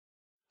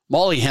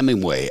Molly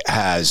Hemingway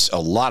has a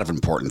lot of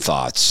important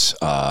thoughts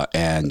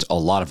and a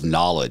lot of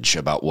knowledge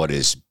about what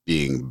is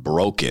being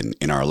broken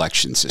in our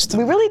election system.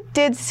 We really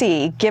did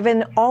see,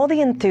 given all the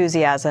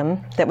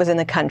enthusiasm that was in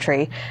the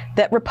country,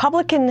 that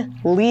Republican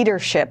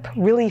leadership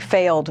really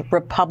failed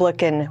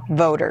Republican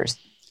voters.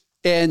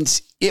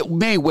 And it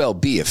may well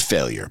be a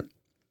failure.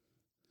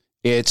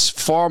 It's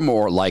far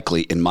more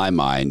likely, in my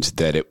mind,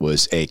 that it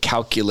was a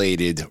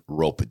calculated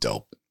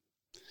rope-a-dope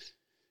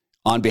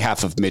on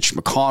behalf of Mitch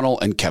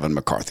McConnell and Kevin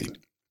McCarthy.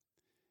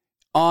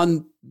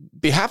 On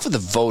behalf of the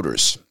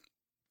voters,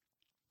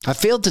 I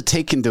failed to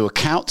take into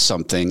account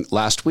something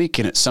last week,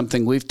 and it's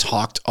something we've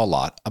talked a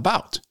lot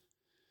about.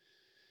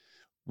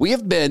 We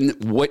have been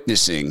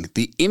witnessing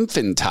the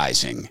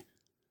infantizing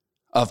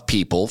of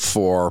people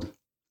for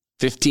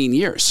 15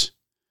 years,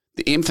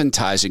 the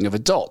infantizing of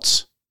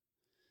adults.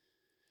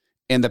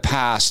 In the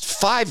past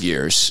 5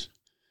 years,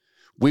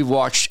 we've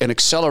watched an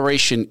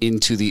acceleration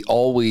into the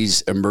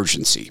always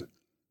emergency.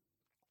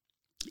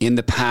 In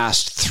the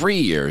past 3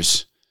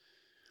 years,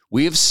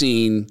 we have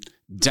seen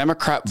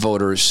Democrat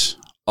voters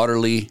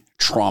utterly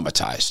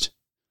traumatized,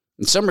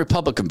 and some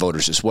Republican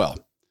voters as well,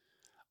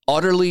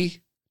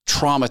 utterly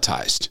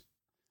traumatized.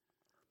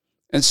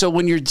 And so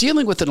when you're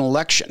dealing with an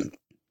election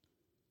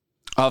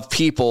of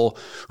people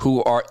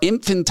who are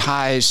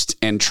infantized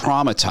and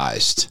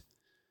traumatized,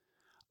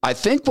 I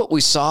think what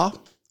we saw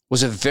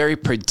was a very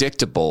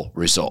predictable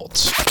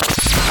result.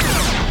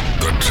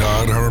 The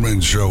Todd Herman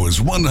Show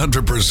is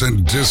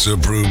 100%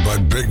 disapproved by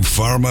big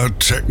pharma,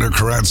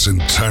 technocrats,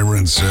 and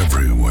tyrants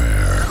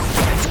everywhere.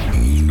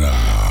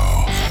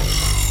 Now,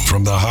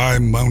 from the high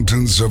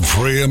mountains of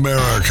free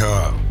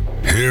America,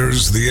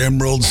 here's the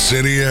Emerald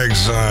City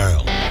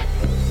exile,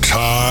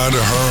 Todd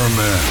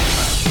Herman.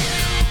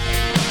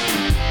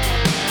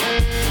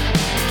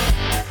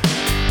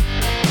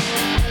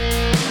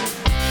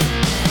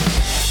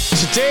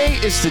 Today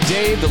is the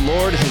day the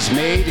Lord has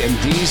made, and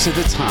these are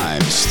the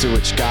times through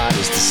which God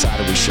has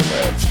decided we should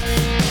live.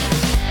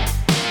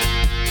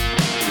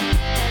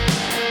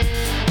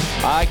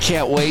 I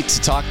can't wait to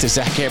talk to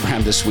Zach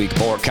Abraham this week,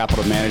 Bulwark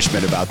Capital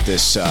Management, about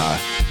this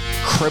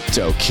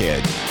crypto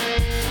kid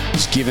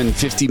who's given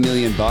 $50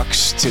 million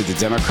to the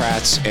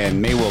Democrats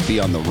and may well be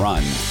on the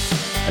run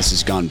as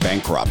he's gone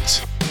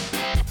bankrupt.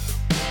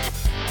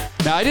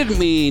 Now, I didn't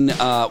mean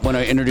when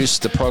I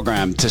introduced the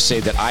program to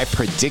say that I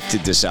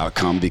predicted this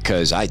outcome,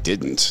 because I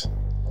didn't.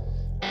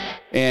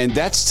 And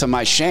that's to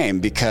my shame,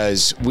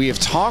 because we have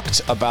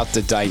talked about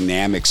the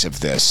dynamics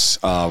of this,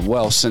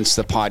 since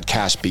the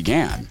podcast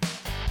began.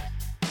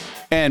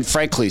 And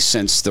frankly,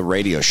 since the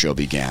radio show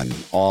began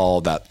all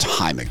that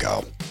time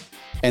ago.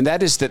 And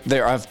that is that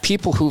there are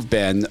people who've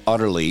been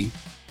utterly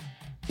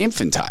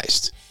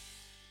infantized,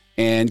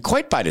 and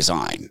quite by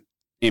design,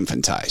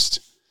 infantized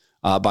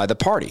by the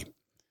party.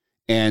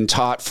 And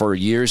taught for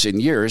years and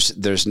years,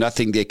 there's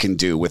nothing they can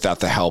do without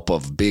the help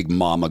of big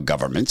mama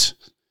government,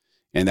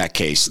 in that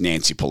case,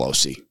 Nancy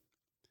Pelosi.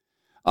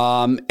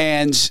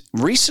 And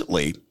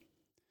recently,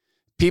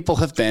 people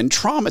have been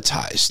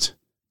traumatized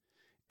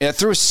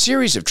through a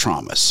series of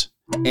traumas.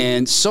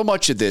 And so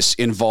much of this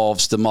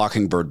involves the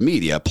Mockingbird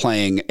media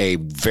playing a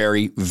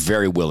very,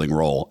 very willing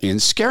role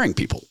in scaring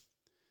people.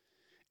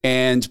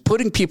 And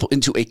putting people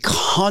into a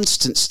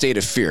constant state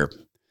of fear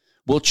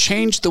will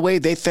change the way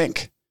they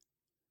think.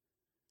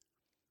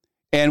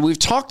 And we've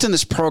talked in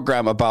this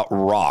program about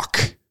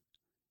rock.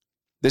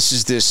 This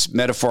is this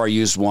metaphor I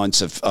used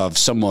once of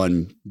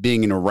someone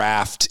being in a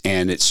raft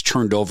and it's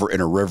turned over in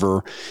a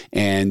river,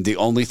 and the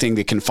only thing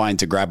they can find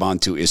to grab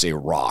onto is a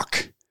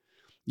rock.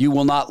 You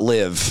will not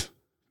live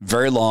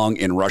very long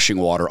in rushing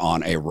water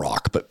on a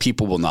rock, but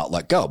people will not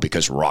let go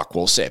because rock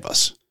will save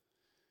us.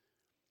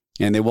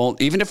 And they won't,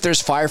 even if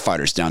there's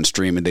firefighters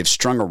downstream and they've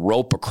strung a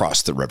rope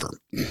across the river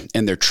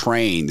and they're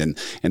trained and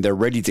they're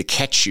ready to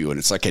catch you, and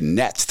it's like a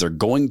net, they're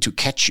going to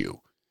catch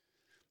you.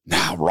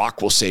 Now,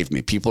 rock will save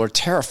me. People are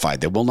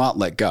terrified. They will not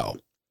let go.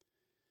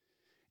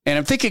 And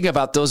I'm thinking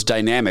about those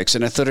dynamics,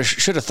 and I thought I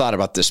should have thought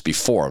about this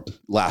before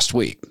last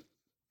week.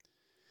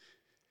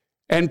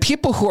 And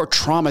people who are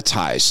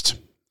traumatized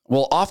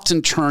will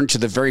often turn to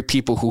the very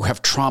people who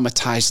have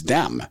traumatized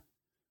them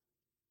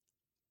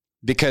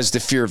because the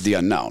fear of the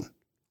unknown,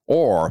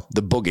 or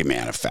the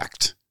boogeyman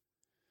effect.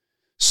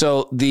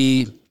 So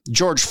the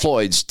George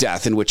Floyd's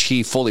death, in which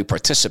he fully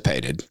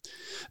participated,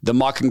 the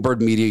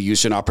Mockingbird media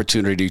used an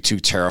opportunity to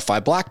terrify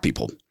black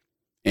people.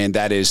 And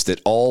that is that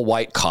all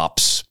white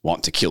cops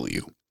want to kill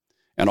you,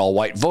 and all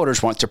white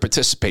voters want to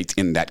participate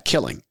in that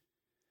killing.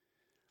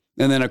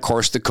 And then, of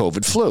course, the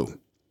COVID flu.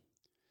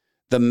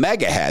 The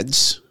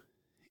megaheads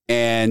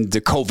and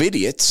the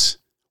COVIDiots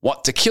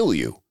want to kill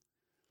you.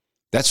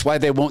 That's why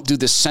they won't do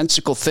the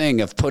sensical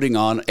thing of putting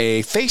on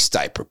a face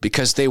diaper,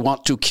 because they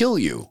want to kill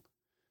you.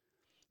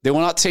 They will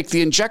not take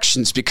the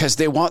injections because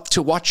they want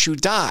to watch you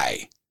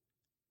die.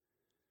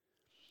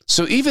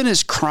 So even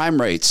as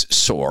crime rates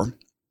soar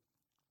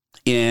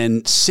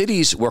in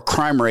cities where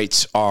crime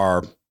rates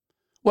are,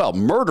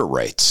 murder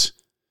rates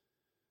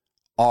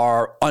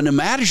are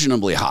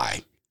unimaginably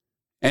high,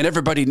 and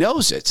everybody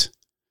knows it,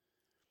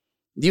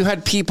 You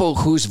had people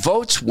whose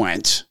votes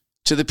went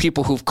to the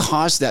people who've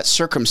caused that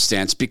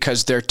circumstance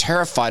because they're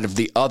terrified of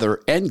the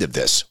other end of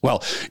this.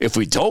 Well, if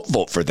we don't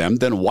vote for them,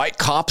 then white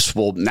cops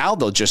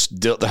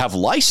they'll have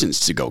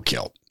license to go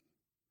kill.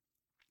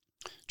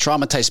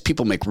 Traumatized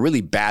people make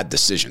really bad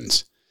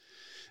decisions.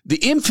 The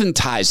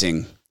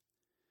infantizing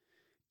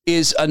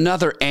is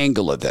another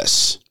angle of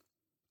this.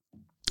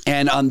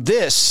 And on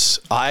this,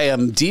 I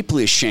am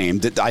deeply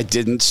ashamed that I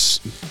didn't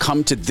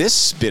come to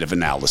this bit of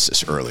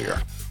analysis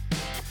earlier.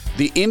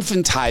 The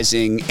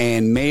infantizing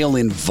and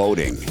mail-in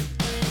voting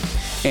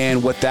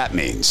and what that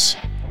means.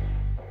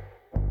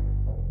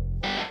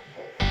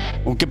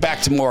 We'll get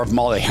back to more of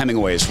Molly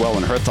Hemingway as well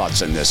and her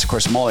thoughts on this. Of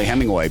course, Molly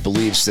Hemingway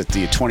believes that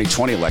the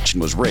 2020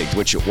 election was rigged,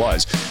 which it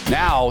was.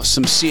 Now,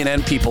 some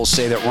CNN people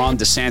say that Ron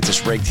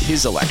DeSantis rigged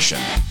his election,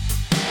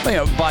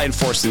 by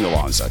enforcing the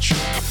law and such.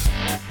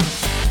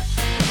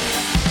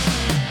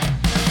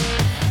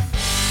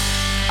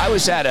 I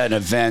was at an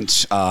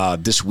event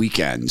this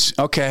weekend.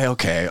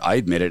 Okay. I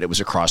admit it. It was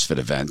a CrossFit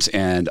event,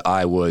 and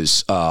I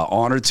was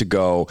honored to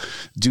go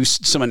do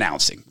some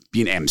announcing,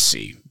 be an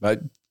MC,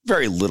 but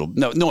very little,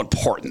 no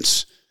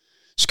importance.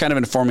 Just kind of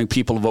informing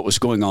people of what was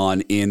going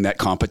on in that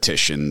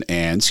competition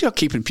and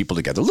keeping people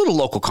together. A little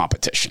local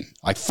competition,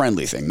 like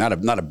friendly thing, not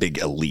a big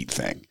elite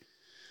thing.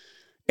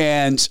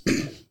 And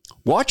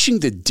watching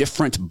the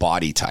different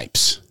body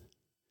types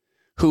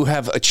who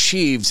have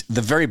achieved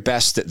the very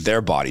best that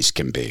their bodies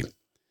can be.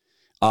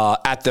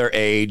 At their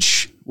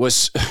age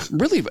was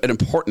really an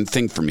important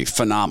thing for me.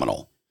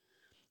 Phenomenal.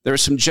 There are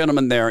some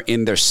gentlemen there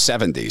in their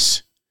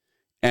 70s,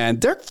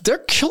 and they're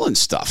killing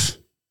stuff.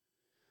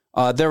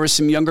 There were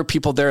some younger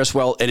people there as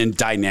well, and in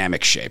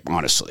dynamic shape,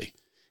 honestly.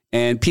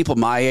 And people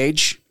my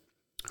age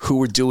who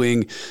were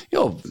doing,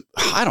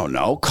 I don't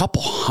know, a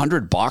couple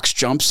hundred box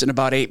jumps in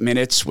about 8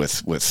 minutes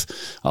with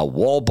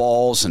wall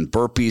balls and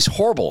burpees,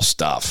 horrible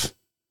stuff.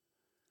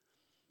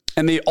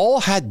 And they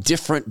all had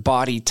different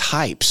body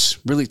types,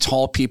 really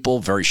tall people,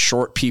 very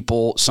short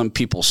people, some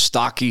people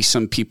stocky,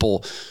 some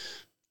people,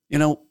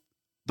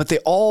 but they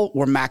all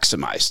were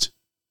maximized.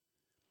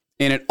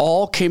 And it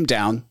all came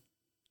down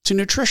to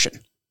nutrition,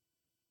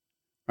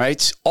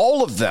 right?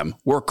 All of them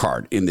work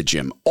hard in the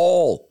gym.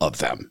 All of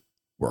them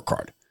work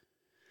hard.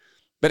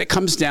 But it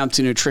comes down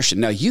to nutrition.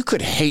 Now, you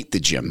could hate the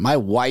gym. My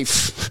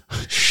wife,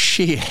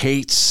 she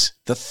hates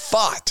the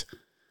thought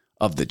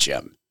of the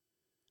gym.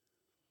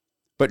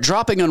 But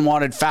dropping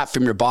unwanted fat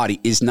from your body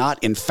is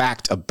not, in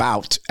fact,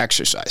 about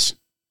exercise.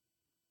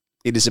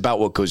 It is about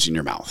what goes in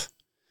your mouth.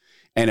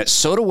 And at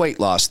Soda Weight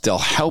Loss, they'll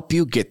help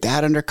you get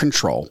that under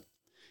control,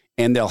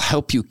 and they'll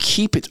help you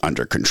keep it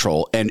under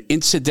control. And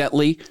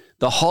incidentally,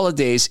 the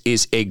holidays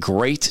is a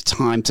great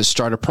time to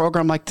start a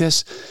program like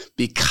this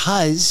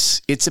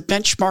because it's a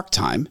benchmark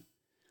time,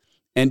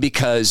 and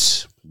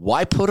because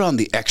why put on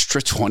the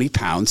extra 20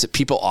 pounds that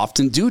people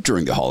often do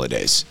during the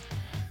holidays?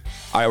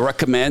 I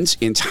recommend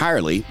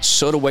entirely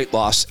Soda Weight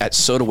Loss at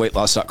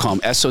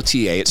sodaweightloss.com.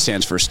 SOTA, it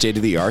stands for state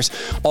of the art.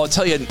 I'll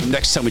tell you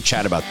next time we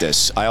chat about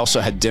this. I also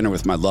had dinner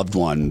with my loved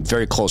one,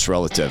 very close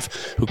relative,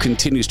 who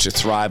continues to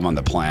thrive on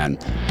the plan.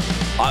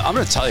 I'm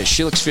going to tell you,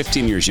 she looks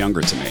 15 years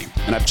younger to me,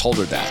 and I've told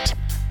her that.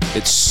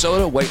 It's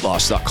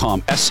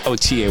sodaweightloss.com,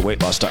 SOTA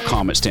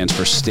weightloss.com. It stands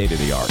for state of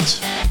the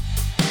art.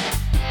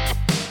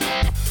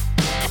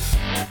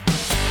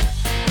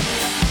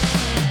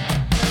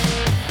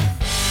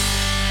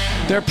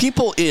 There are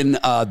people in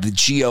the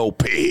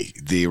GOP,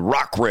 the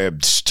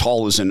rock-ribbed,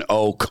 tall as an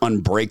oak,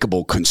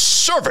 unbreakable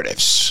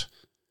conservatives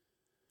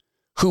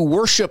who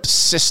worship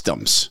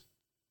systems.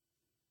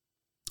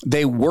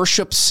 They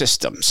worship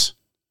systems.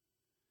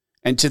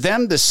 And to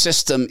them, the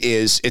system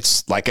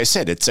it's like I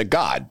said, it's a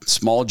God,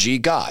 small g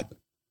God.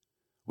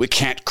 We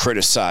can't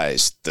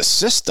criticize the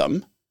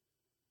system.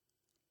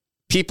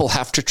 People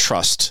have to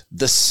trust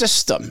the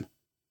system.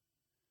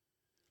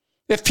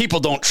 If people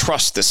don't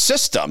trust the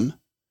system,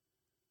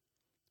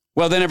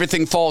 well, then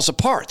everything falls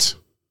apart.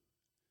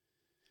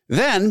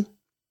 Then,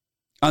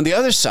 on the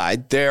other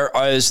side, there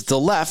is the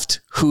left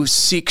who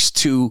seeks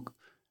to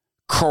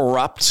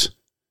corrupt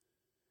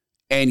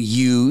and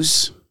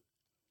use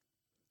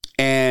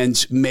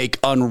and make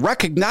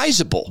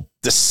unrecognizable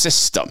the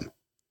system.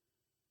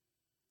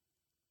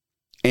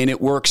 And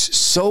it works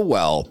so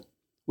well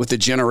with a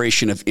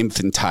generation of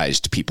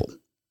infantized people.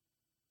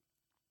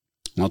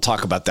 And I'll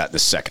talk about that in a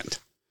second.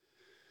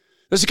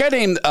 There's a guy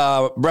named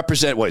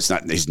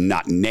he's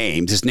not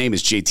named. His name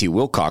is JT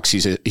Wilcox.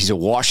 He's a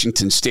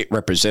Washington state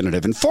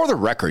representative. And for the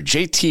record,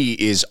 JT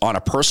is on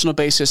a personal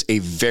basis a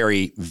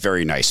very,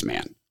 very nice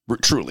man.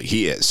 Truly,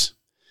 he is.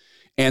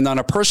 And on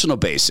a personal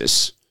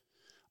basis,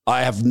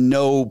 I have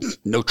no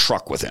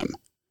truck with him.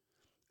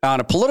 On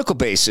a political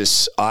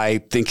basis, I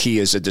think he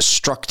is a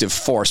destructive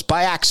force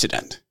by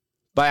accident.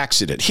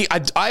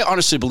 I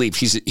honestly believe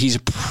he's a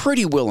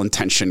pretty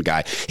well-intentioned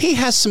guy. He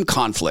has some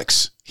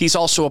conflicts. He's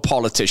also a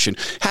politician,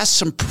 has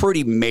some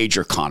pretty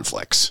major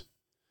conflicts.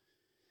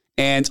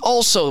 And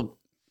also,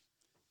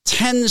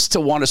 tends to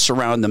want to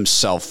surround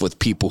himself with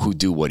people who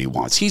do what he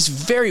wants. He's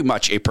very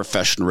much a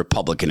professional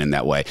Republican in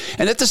that way.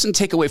 And that doesn't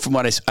take away from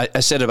what I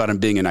said about him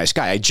being a nice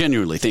guy. I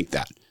genuinely think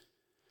that.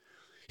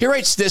 He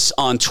writes this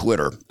on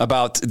Twitter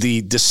about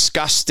the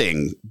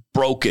disgusting,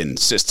 broken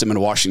system in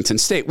Washington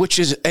state, which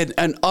is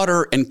an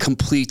utter and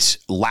complete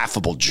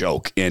laughable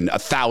joke in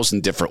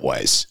 1,000 different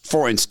ways.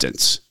 For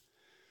instance,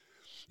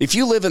 if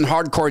you live in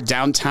hardcore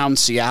downtown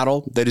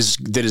Seattle that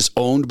is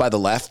owned by the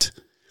left,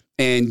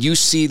 and you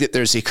see that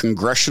there's a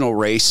congressional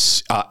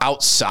race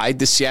outside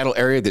the Seattle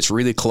area that's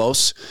really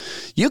close,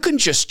 you can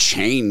just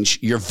change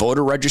your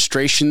voter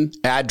registration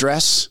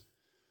address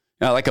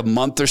like a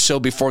month or so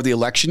before the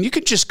election. You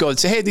could just go and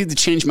say, hey, I need to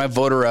change my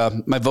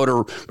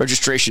voter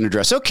registration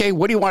address. Okay,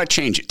 what do you want to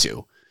change it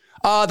to?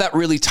 That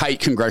really tight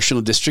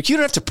congressional district. You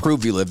don't have to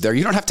prove you live there.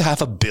 You don't have to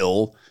have a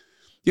bill.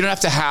 You don't have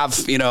to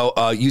have,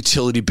 a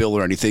utility bill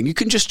or anything. You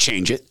can just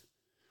change it.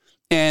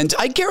 And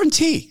I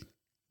guarantee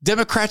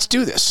Democrats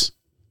do this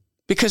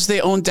because they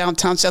own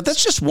downtown South.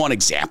 That's just one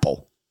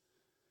example.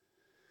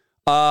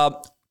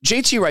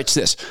 JT writes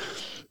this.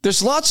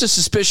 There's lots of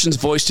suspicions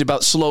voiced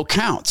about slow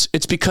counts.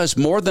 It's because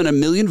more than 1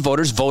 million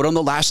voters vote on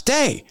the last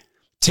day.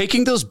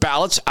 Taking those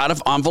ballots out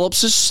of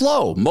envelopes is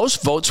slow.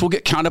 Most votes will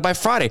get counted by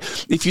Friday.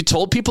 If you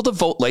told people to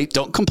vote late,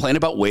 don't complain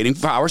about waiting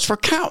for hours for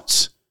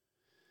counts.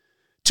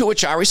 To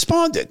which I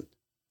responded,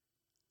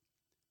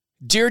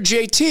 Dear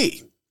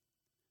JT,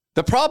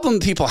 the problem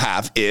people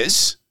have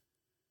is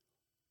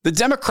the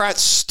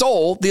Democrats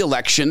stole the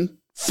election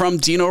from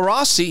Dino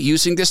Rossi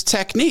using this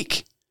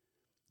technique.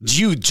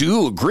 You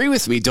do agree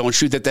with me,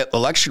 don't you, that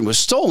election was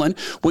stolen?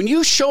 When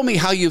you show me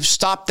how you've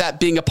stopped that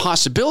being a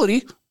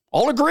possibility,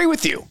 I'll agree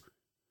with you.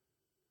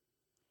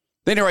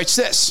 Then he writes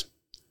this.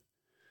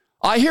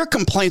 I hear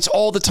complaints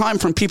all the time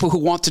from people who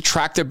want to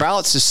track their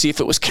ballots to see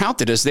if it was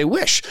counted as they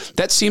wish.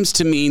 That seems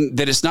to mean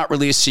that it's not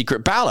really a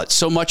secret ballot.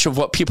 So much of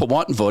what people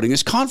want in voting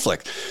is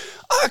conflict.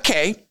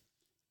 Okay,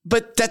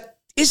 but that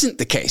isn't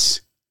the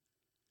case.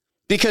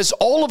 Because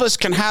all of us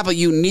can have a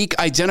unique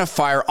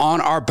identifier on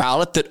our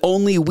ballot that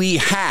only we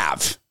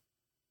have.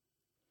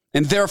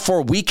 And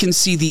therefore, we can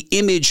see the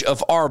image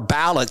of our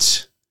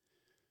ballot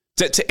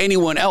that to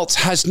anyone else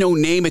has no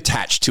name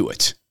attached to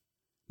it.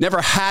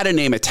 Never had a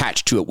name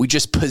attached to it. We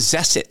just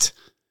possess it.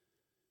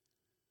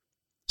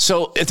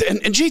 So,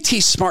 and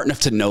JT's smart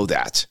enough to know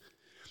that.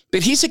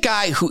 But he's a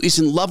guy who is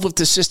in love with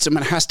the system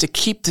and has to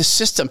keep the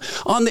system.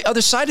 On the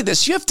other side of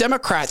this, you have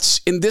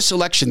Democrats in this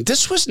election.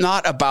 This was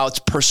not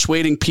about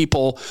persuading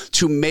people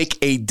to make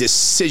a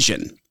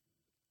decision.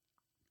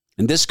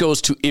 And this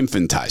goes to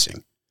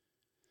infantizing.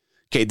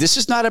 Okay, this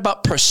is not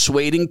about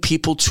persuading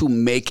people to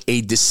make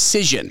a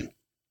decision.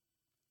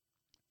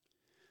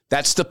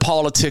 That's the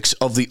politics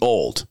of the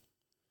old.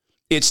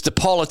 It's the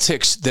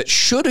politics that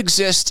should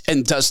exist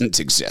and doesn't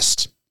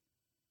exist.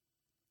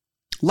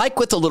 Like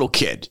with a little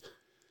kid.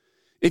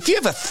 If you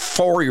have a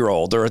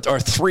 4-year-old or a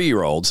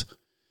 3-year-old,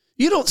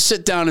 you don't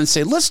sit down and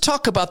say, let's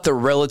talk about the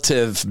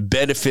relative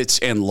benefits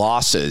and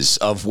losses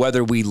of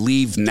whether we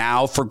leave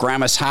now for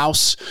grandma's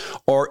house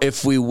or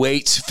if we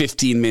wait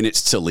 15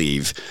 minutes to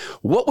leave.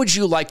 What would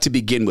you like to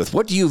begin with?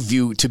 What do you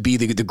view to be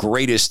the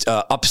greatest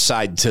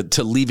upside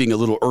to leaving a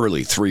little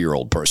early,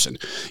 3-year-old person?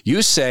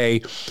 You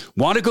say,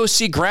 want to go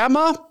see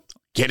grandma?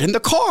 Get in the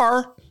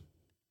car.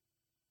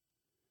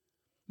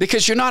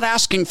 Because you're not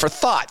asking for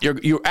thought.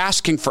 You're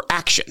asking for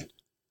action.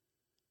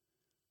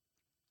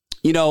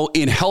 You know,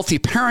 in healthy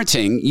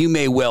parenting, you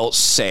may well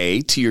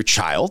say to your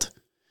child,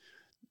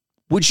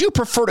 would you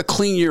prefer to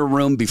clean your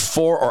room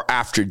before or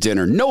after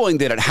dinner, knowing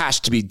that it has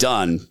to be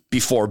done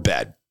before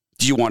bed?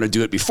 Do you want to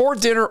do it before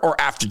dinner or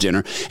after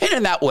dinner? And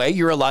in that way,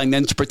 you're allowing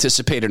them to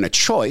participate in a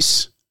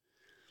choice,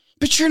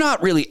 but you're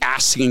not really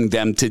asking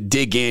them to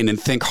dig in and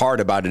think hard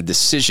about a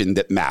decision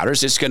that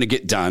matters. It's going to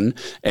get done,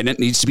 and it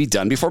needs to be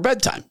done before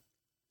bedtime,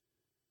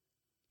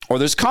 or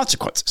there's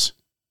consequences.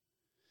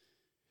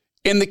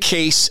 In the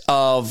case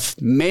of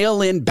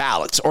mail-in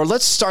ballots, or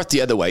let's start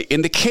the other way.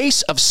 In the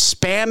case of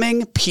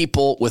spamming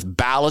people with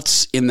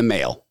ballots in the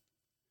mail,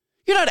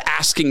 you're not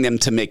asking them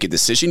to make a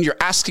decision. You're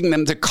asking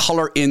them to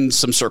color in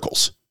some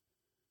circles.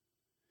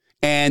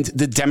 And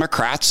the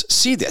Democrats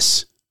see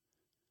this.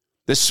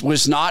 This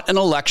was not an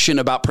election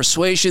about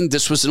persuasion.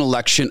 This was an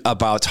election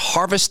about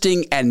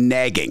harvesting and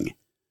nagging.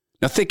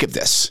 Now think of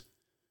this.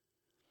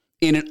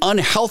 In an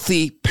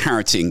unhealthy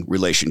parenting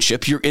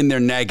relationship, you're in there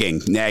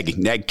nagging,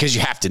 because you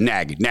have to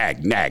nag.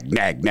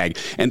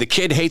 And the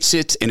kid hates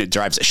it, and it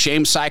drives a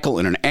shame cycle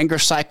and an anger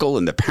cycle,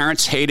 and the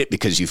parents hate it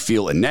because you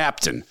feel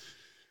inept. And,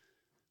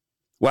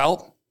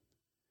 well,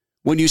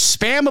 when you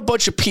spam a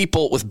bunch of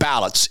people with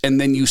ballots,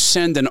 and then you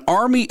send an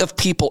army of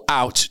people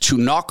out to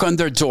knock on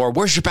their door,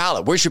 where's your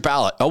ballot? Where's your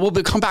ballot? Oh, we'll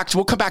come back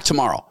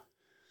tomorrow.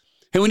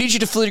 Hey, we need you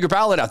to fill your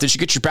ballot out. Did you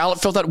get your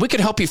ballot filled out? We can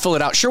help you fill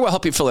it out. Sure, we'll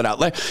help you fill it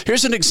out.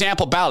 Here's an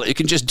example ballot. You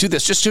can just do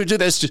this. Just do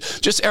this.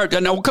 Just Eric.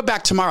 No, we'll come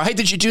back tomorrow. Hey,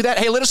 did you do that?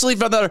 Hey, let us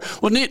leave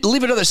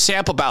another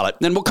sample ballot.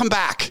 Then we'll come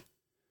back.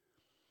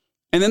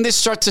 And then they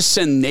start to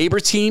send neighbor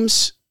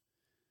teams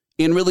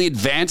in really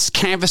advanced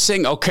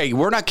canvassing. Okay,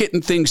 we're not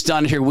getting things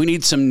done here. We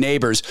need some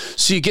neighbors.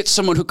 So you get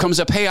someone who comes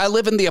up, hey, I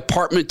live in the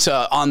apartment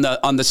on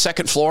the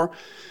second floor.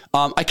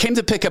 I came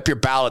to pick up your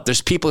ballot.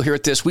 There's people here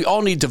at this. We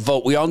all need to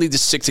vote. We all need to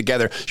stick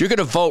together. You're going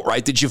to vote,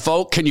 right? Did you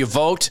vote? Can you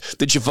vote?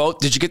 Did you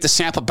vote? Did you get the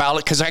sample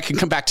ballot? Because I can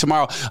come back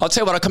tomorrow. I'll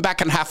tell you what, I'll come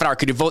back in half an hour.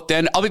 Can you vote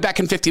then? I'll be back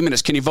in 15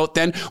 minutes. Can you vote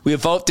then? Will you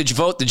vote? Did you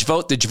vote? Did you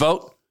vote? Did you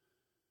vote?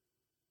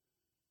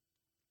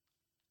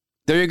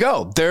 There you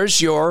go. There's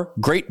your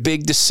great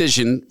big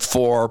decision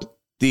for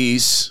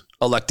these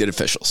elected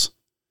officials.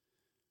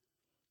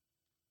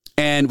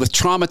 And with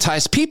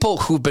traumatized people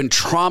who've been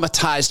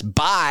traumatized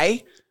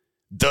by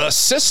the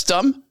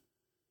system,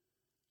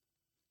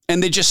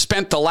 and they just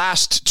spent the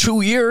last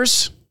 2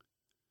 years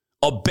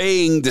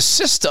obeying the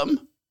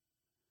system,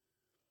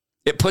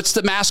 it puts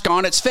the mask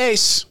on its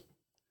face.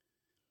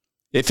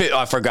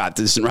 I forgot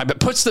this isn't right, but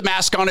puts the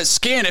mask on its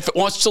skin if it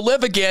wants to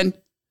live again.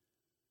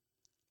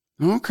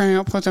 Okay,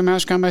 I'll put the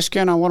mask on my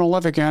skin. I want to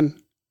live again.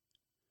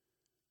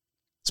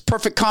 It's a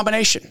perfect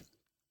combination.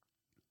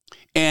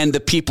 And the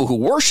people who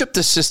worship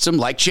the system,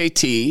 like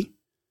JT,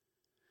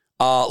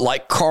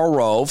 like Karl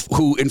Rove,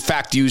 who in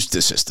fact used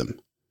the system.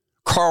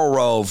 Karl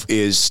Rove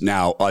is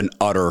now an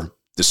utter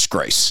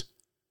disgrace,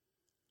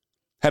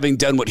 having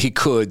done what he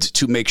could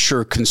to make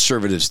sure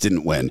conservatives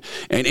didn't win.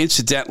 And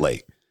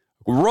incidentally,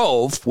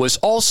 Rove was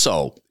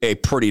also a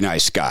pretty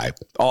nice guy,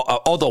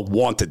 all the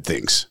wanted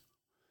things.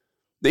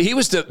 He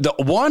was the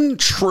one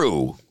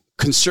true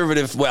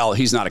conservative, well,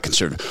 he's not a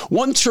conservative,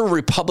 one true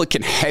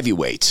Republican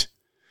heavyweight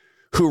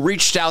who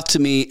reached out to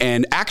me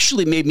and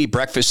actually made me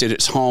breakfast at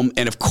his home.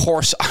 And of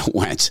course I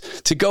went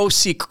to go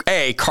see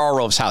A, Karl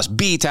Rove's house,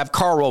 B, to have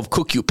Karl Rove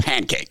cook you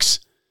pancakes,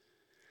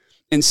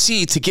 and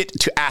C, to get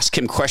to ask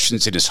him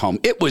questions at his home.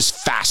 It was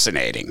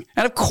fascinating.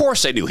 And of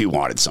course I knew he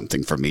wanted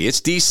something from me.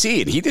 It's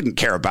DC, and he didn't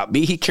care about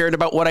me. He cared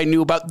about what I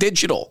knew about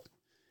digital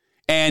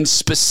and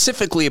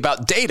specifically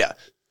about data,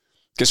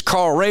 because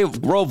Karl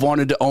Rove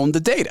wanted to own the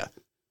data.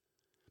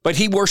 But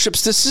he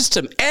worships the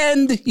system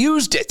and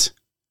used it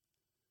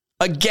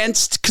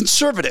against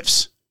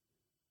conservatives.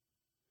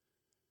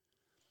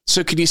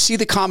 So can you see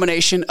the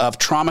combination of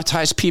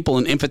traumatized people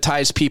and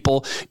infantized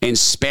people and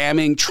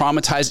spamming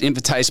traumatized,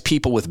 infantized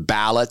people with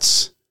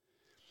ballots?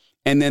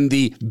 And then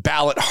the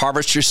ballot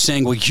harvesters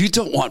saying, well, you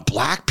don't want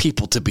black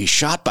people to be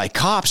shot by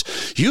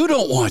cops. You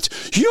don't want.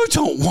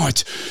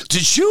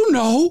 Did you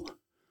know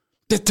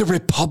that the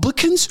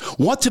Republicans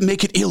want to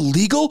make it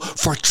illegal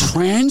for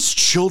trans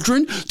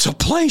children to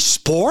play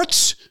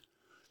sports?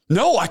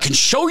 No, I can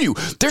show you.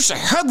 There's a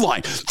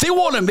headline. They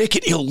want to make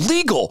it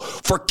illegal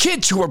for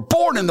kids who are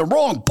born in the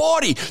wrong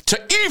body to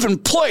even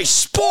play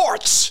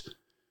sports.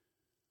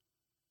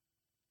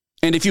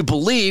 And if you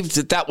believed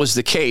that that was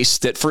the case,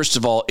 that first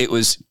of all, it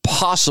was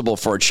possible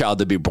for a child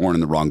to be born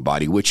in the wrong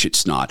body, which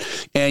it's not,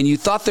 and you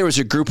thought there was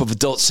a group of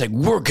adults saying,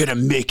 we're going to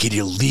make it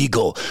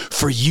illegal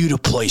for you to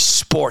play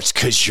sports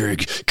because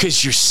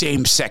you're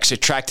same-sex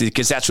attracted,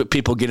 because that's what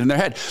people get in their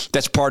head.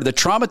 That's part of the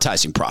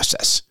traumatizing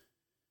process.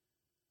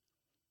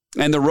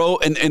 And the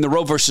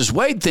Roe versus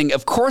Wade thing,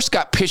 of course,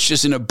 got pitched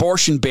as an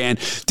abortion ban.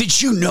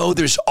 Did you know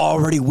there's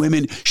already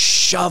women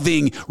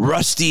shoving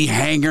rusty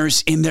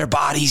hangers in their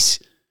bodies?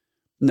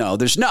 No,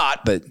 there's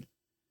not, but it's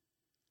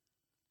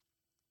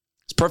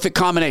a perfect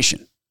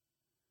combination.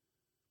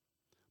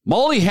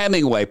 Molly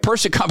Hemingway,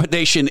 perfect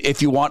combination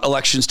if you want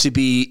elections to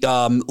be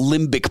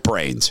limbic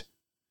brains.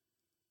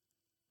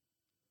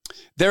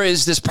 There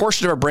is this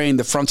portion of our brain,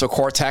 the frontal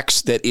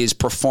cortex, that is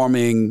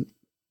performing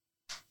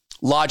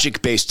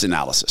logic-based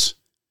analysis.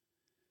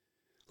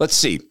 Let's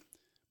see.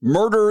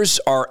 Murders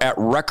are at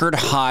record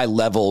high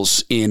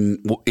levels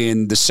in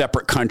the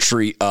separate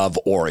country of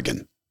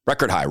Oregon.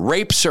 Record high.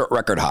 Rapes are at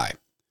record high.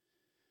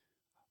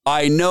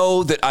 I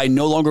know that I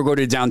no longer go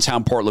to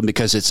downtown Portland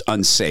because it's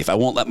unsafe. I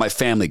won't let my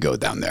family go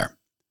down there.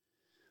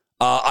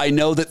 I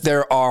know that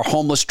there are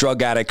homeless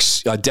drug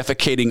addicts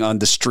defecating on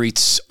the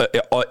streets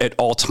at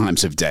all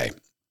times of day.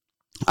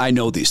 I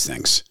know these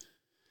things.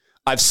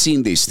 I've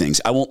seen these things.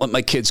 I won't let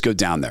my kids go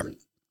down there.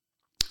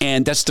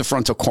 And that's the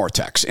frontal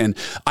cortex. And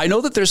I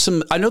know that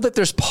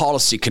there's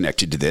policy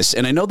connected to this.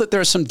 And I know that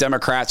there are some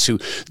Democrats who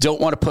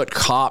don't want to put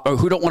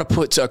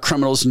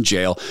criminals in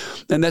jail.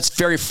 And that's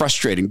very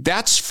frustrating.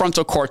 That's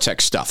frontal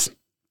cortex stuff.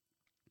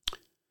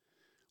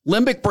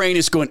 Limbic brain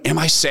is going, am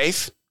I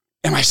safe?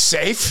 Am I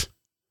safe?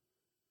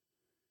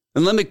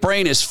 And limbic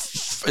brain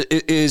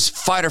is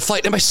fight or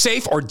flight. Am I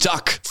safe? Or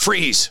duck,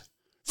 freeze,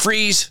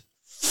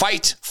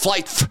 fight,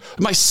 flight.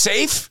 Am I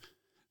safe?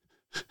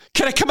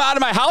 Can I come out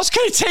of my house?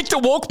 Can I take the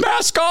woke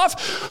mask off?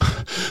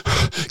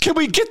 Can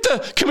we get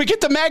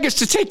the maggots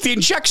to take the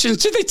injections?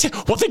 Did they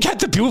they got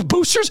the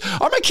boosters?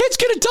 Are my kids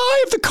going to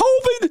die of the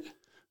COVID?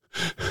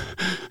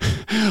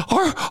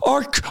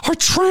 Are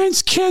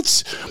trans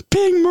kids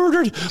being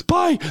murdered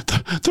by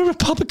the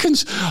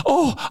Republicans?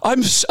 Oh,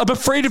 I'm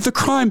afraid of the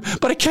crime,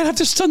 but I can't have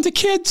to stun the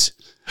kids.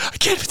 I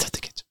can't have to stun the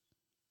kids.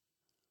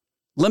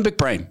 Limbic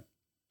brain.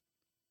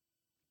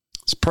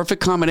 It's a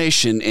perfect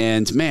combination,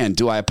 and man,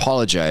 do I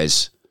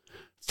apologize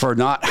for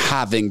not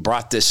having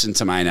brought this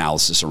into my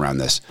analysis around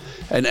this.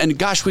 And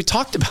gosh, we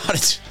talked about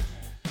it.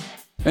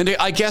 And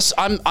I guess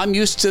I'm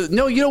used to,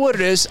 no, you know what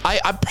it is?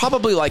 I'm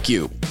probably like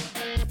you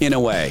in a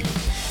way.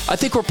 I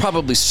think we're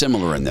probably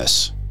similar in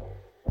this.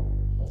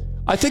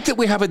 I think that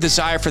we have a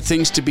desire for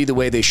things to be the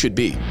way they should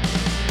be.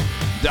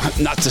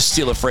 Not to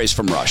steal a phrase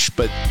from Rush,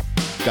 but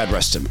God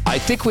rest him. I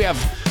think we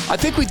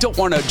don't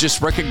want to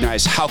just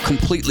recognize how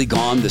completely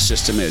gone the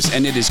system is,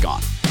 and it is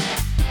gone.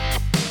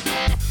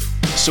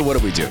 So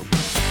what do?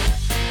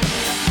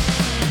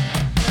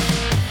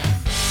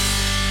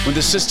 When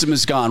the system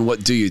is gone,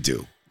 what do you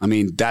do? I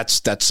mean,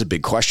 that's a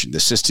big question. The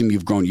system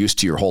you've grown used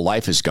to your whole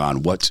life is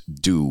gone. What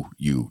do?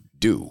 You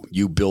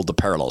build a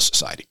parallel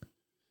society.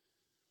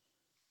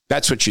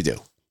 That's what you do.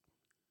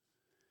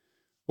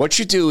 What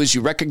you do is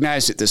you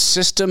recognize that the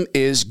system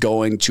is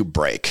going to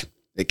break.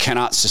 It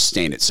cannot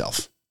sustain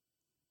itself.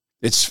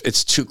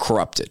 It's too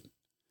corrupted.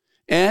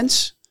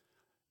 And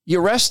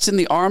you rest in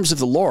the arms of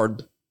the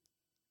Lord,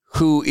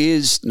 who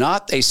is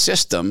not a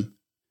system.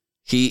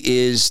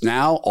 He is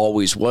now,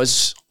 always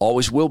was,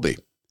 always will be.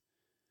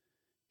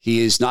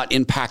 He is not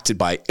impacted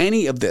by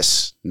any of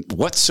this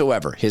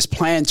whatsoever. His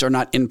plans are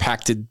not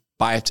impacted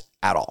by it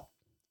at all.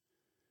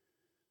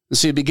 And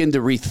so you begin to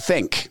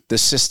rethink the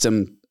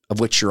system of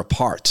which you're a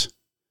part.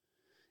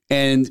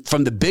 And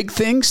from the big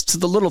things to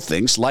the little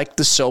things, like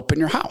the soap in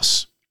your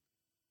house.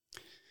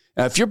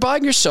 Now, if you're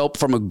buying your soap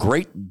from a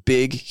great,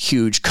 big,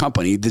 huge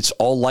company that's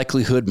all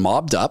likelihood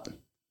mobbed up,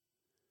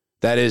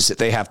 that is, that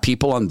they have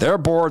people on their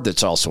board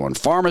that's also on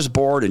Pharma's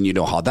board, and you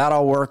know how that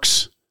all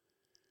works.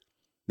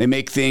 They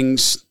make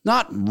things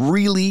not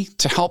really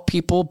to help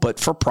people, but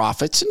for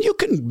profits. And you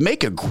can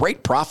make a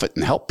great profit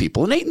and help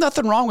people. And ain't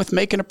nothing wrong with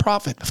making a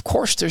profit. Of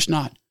course there's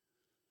not.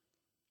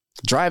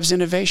 It drives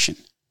innovation.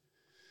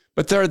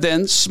 But there are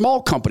then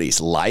small companies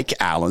like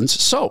Allen's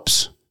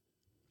Soaps,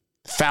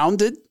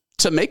 founded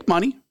to make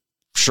money.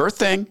 Sure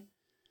thing.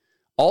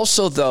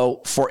 Also,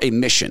 though, for a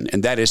mission,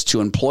 and that is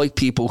to employ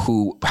people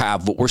who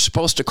have what we're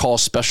supposed to call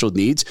special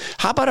needs.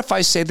 How about if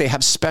I say they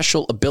have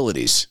special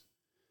abilities?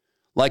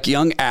 Like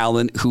young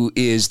Allen, who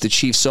is the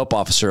chief soap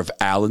officer of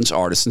Allen's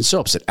Artisan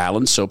Soaps at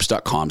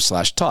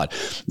allensoaps.com/Todd.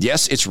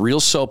 Yes, it's real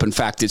soap. In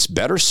fact, it's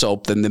better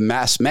soap than the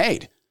mass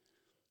made,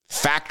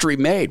 factory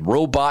made,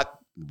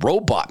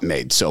 robot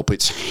made soap.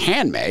 It's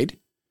handmade,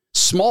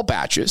 small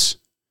batches.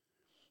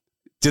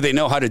 Do they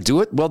know how to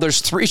do it? Well,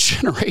 there's 3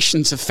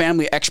 generations of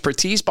family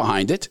expertise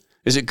behind it.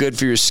 Is it good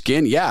for your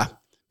skin? Yeah,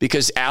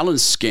 because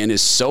Allen's skin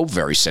is so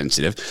very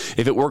sensitive.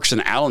 If it works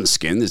on Allen's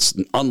skin, it's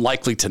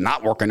unlikely to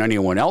not work on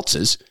anyone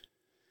else's.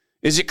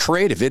 Is it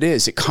creative? It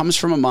is. It comes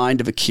from a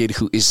mind of a kid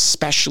who is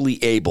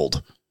specially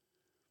abled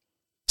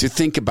to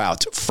think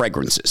about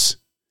fragrances.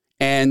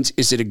 And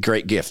is it a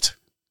great gift?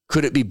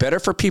 Could it be better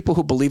for people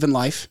who believe in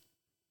life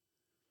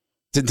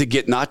to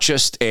get not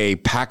just a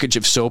package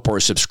of soap or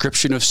a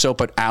subscription of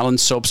soap at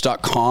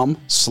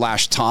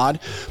allensoaps.com/Todd,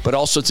 but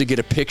also to get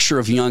a picture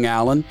of young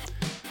Allen,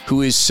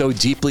 who is so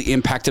deeply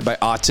impacted by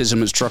autism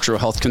and structural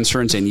health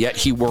concerns, and yet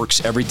he works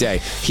every day.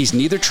 He's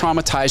neither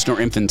traumatized nor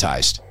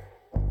infantized.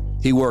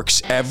 He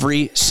works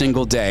every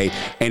single day,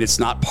 and it's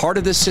not part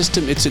of the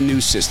system. It's a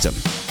new system.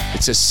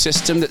 It's a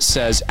system that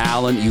says,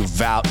 Allen,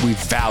 we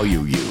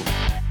value you,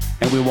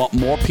 and we want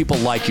more people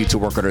like you to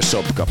work at our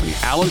soap company.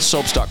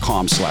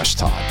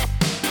 allensoaps.com/Todd.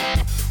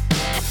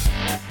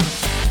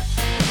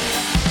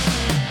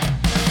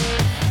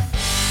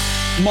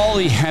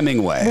 Molly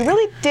Hemingway. We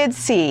really did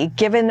see,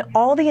 given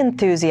all the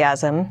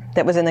enthusiasm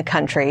that was in the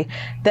country,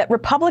 that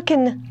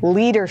Republican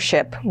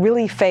leadership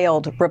really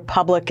failed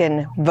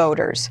Republican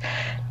voters.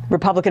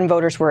 Republican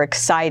voters were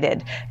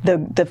excited.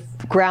 The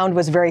ground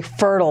was very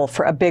fertile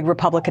for a big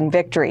Republican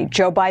victory.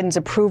 Joe Biden's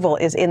approval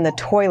is in the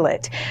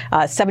toilet.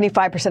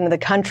 75% of the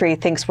country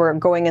thinks we're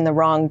going in the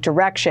wrong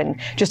direction.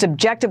 Just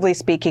objectively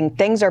speaking,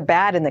 things are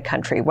bad in the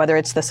country, whether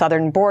it's the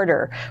southern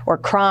border or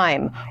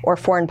crime or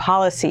foreign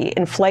policy,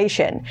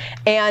 inflation.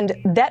 And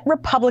that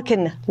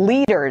Republican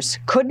leaders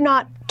could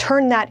not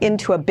turn that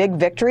into a big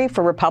victory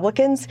for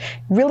Republicans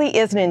really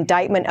is an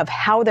indictment of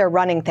how they're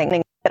running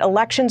things. That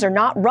elections are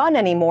not run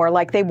anymore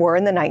like they were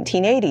in the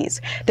 1980s.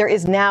 There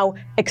is now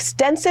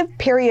extensive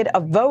period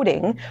of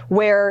voting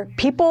where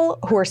people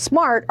who are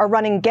smart are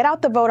running get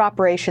out the vote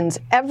operations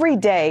every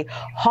day,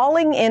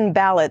 hauling in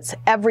ballots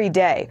every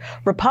day.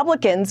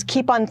 Republicans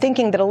keep on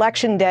thinking that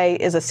election day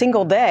is a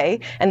single day,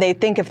 and they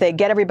think if they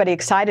get everybody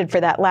excited for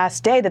that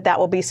last day that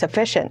will be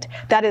sufficient.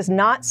 That is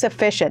not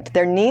sufficient.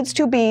 There needs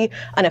to be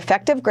an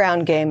effective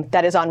ground game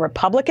that is on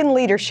Republican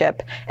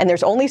leadership, and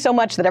there's only so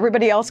much that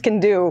everybody else can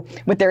do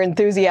with their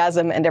enthusiasm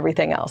and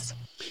everything else.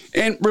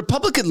 And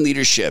Republican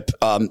leadership,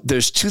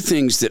 there's 2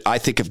 things that I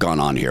think have gone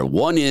on here.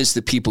 One is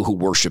the people who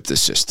worship the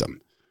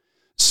system.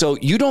 So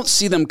you don't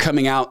see them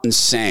coming out and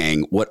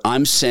saying what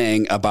I'm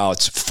saying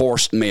about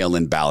forced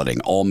mail-in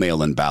balloting, all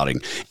mail-in balloting.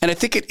 And I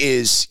think it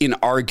is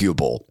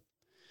inarguable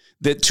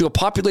that to a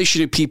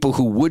population of people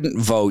who wouldn't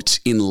vote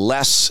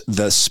unless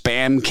the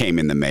spam came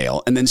in the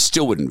mail and then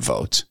still wouldn't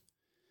vote,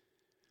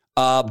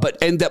 but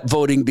end up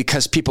voting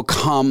because people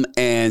come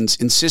and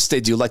insist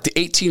they do, like the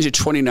 18 to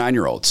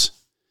 29-year-olds.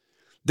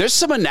 There's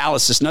some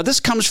analysis. Now, this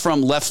comes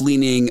from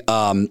left-leaning,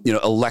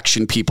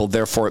 election people.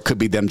 Therefore, it could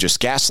be them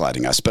just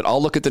gaslighting us. But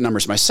I'll look at the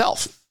numbers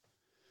myself.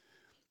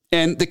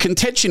 And the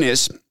contention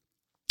is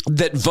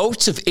that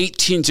votes of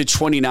 18 to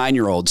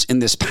 29-year-olds in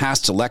this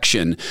past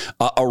election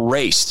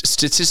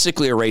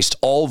statistically erased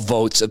all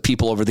votes of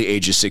people over the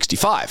age of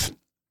 65.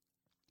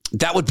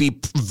 That would be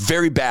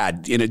very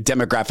bad in a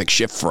demographic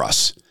shift for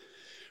us,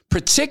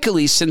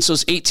 particularly since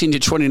those 18 to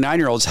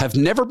 29-year-olds have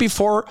never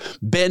before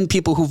been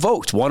people who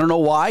vote. Want to know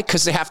why?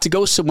 Because they have to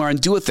go somewhere and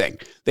do a thing.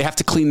 They have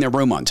to clean their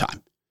room on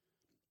time.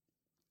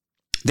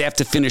 They have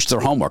to finish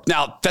their homework.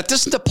 Now, that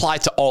doesn't apply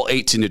to all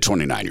 18 to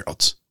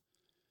 29-year-olds.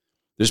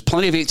 There's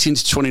plenty of 18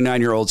 to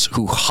 29-year-olds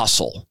who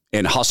hustle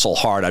and hustle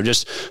hard. I'm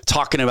just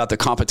talking about the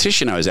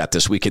competition I was at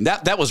this weekend.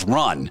 That was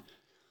run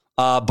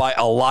by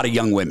a lot of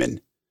young women.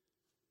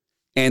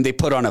 And they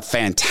put on a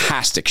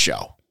fantastic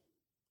show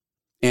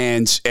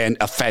and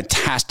a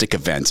fantastic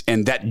event.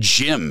 And that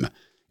gym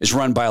is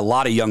run by a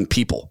lot of young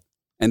people.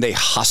 And they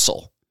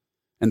hustle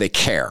and they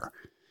care.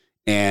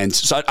 And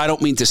so I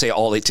don't mean to say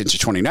all 18 to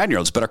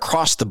 29-year-olds, but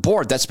across the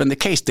board, that's been the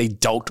case. They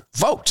don't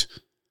vote.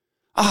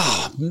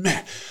 Oh,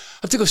 man.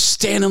 I have to go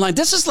stand in line.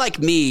 This is like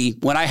me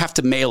when I have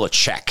to mail a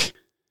check.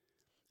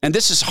 And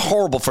this is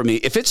horrible for me.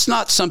 If it's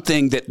not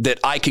something that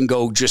I can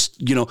go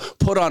just,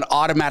 put on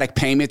automatic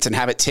payments and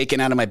have it taken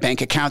out of my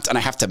bank account and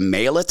I have to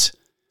mail it.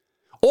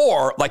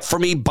 Or like for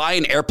me,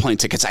 buying airplane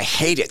tickets, I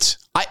hate it.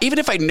 Even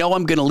if I know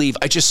I'm going to leave,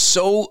 I just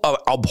so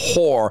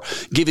abhor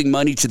giving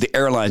money to the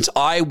airlines.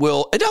 I'll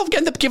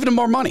end up giving them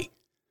more money.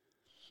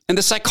 And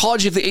the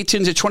psychology of the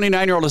 18 to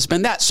 29-year-old has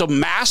been that. So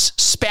mass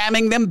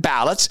spamming them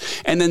ballots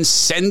and then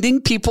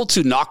sending people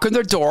to knock on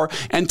their door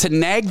and to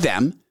nag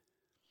them.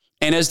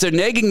 And as they're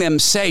nagging them,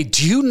 say,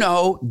 do you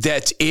know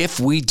that if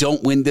we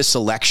don't win this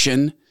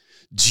election,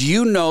 do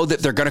you know that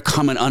they're going to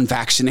come and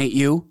unvaccinate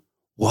you?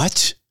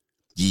 What?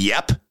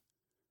 Yep.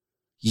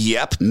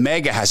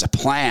 Mega has a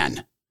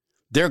plan.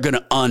 They're going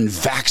to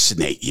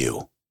unvaccinate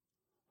you.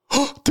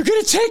 They're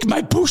going to take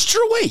my booster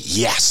away.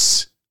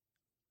 Yes.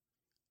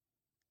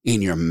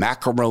 In your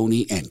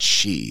macaroni and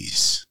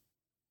cheese.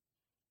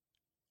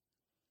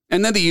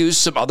 And then they use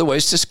some other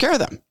ways to scare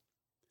them.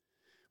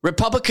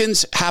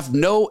 Republicans have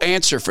no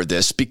answer for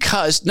this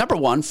because, number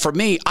one, for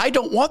me, I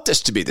don't want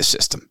this to be the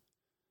system.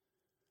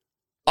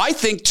 I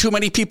think too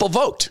many people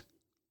vote.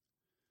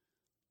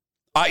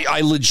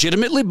 I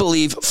legitimately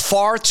believe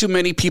far too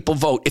many people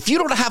vote. If you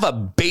don't have a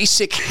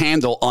basic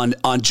handle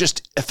on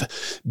just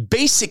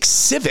basic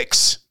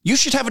civics, you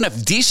should have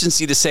enough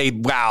decency to say,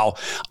 wow,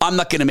 I'm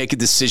not going to make a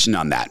decision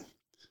on that.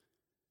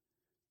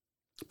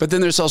 But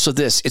then there's also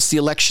this. It's the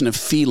election of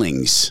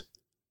feelings.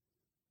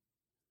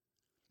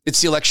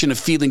 It's the election of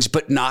feelings,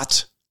 but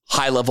not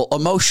high-level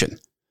emotion.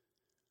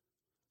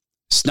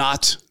 It's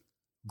not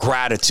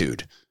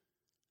gratitude.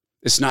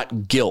 It's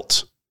not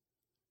guilt.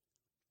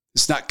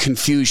 It's not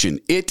confusion.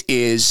 It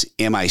is,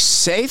 am I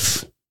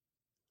safe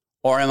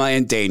or am I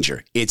in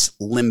danger? It's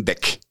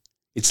limbic.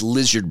 It's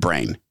lizard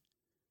brain.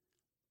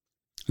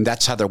 And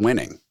that's how they're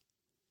winning.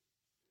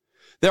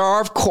 There are,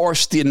 of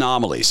course, the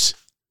anomalies.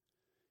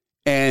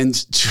 And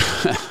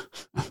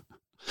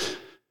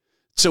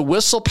to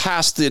whistle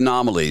past the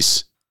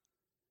anomalies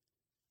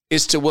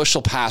is to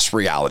whistle past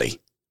reality.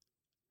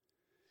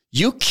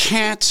 You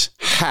can't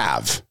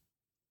have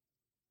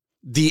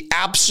the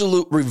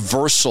absolute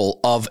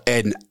reversal of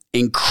an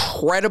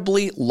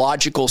incredibly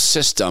logical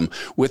system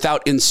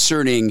without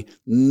inserting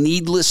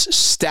needless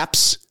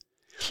steps.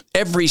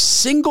 Every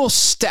single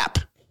step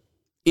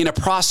in a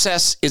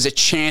process is a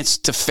chance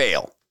to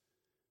fail.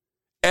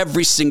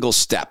 Every single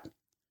step.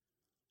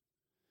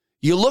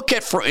 You look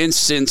at, for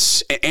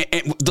instance,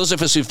 and those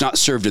of us who've not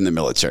served in the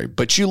military,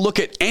 but you look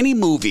at any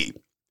movie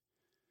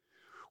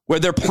where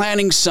they're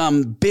planning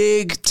some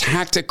big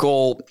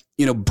tactical,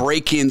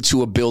 break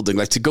into a building,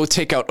 like to go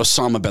take out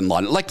Osama bin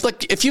Laden.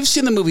 Like if you've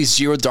seen the movie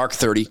Zero Dark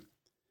 30,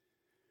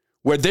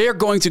 where they're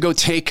going to go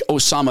take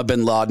Osama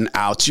bin Laden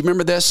out. Do you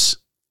remember this?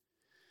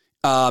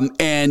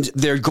 And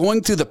they're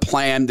going through the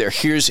plan.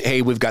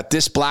 We've got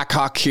this Black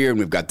Hawk here, and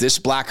we've got this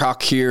Black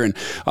Hawk here, and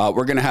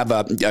we're going to have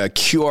a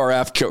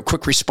QRF,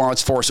 quick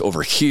response force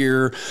over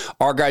here.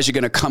 Our guys are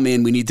going to come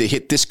in. We need to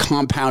hit this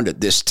compound at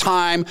this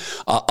time.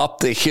 Up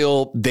the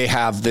hill, they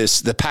have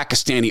the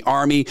Pakistani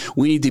army.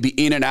 We need to be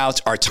in and out.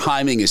 Our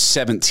timing is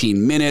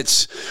 17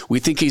 minutes. We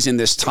think he's in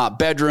this top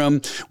bedroom.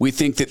 We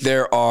think that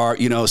there are,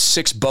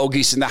 6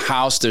 bogeys in the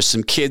house. There's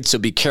some kids, so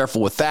be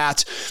careful with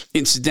that.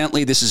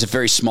 Incidentally, this is a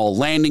very small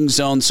landing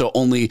zone, so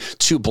only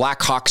 2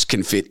 Black Hawks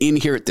can fit in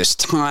here at this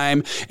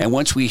time. And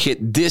once we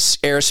hit this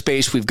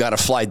airspace, we've got to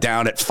fly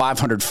down at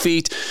 500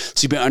 feet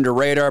to be under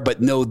radar.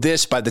 But know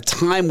this: by the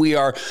time we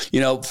are,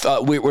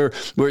 we're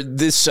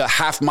this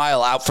half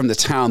mile out from the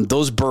town,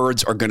 those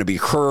birds are going to be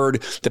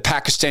heard. The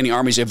Pakistani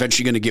army is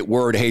eventually going to get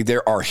word, hey,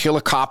 there are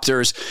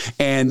helicopters,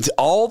 and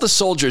all the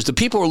soldiers, the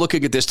people who are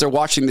looking at this, they're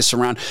watching this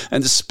around,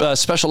 and the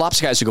special ops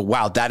guys will go,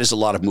 wow, that is a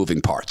lot of moving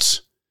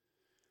parts.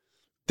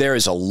 There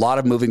is a lot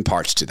of moving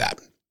parts to that.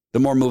 The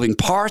more moving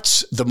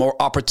parts, the more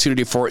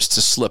opportunity for it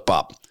to slip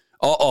up.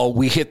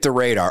 We hit the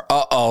radar.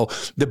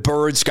 The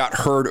birds got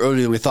heard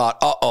earlier than we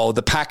thought.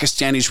 The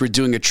Pakistanis were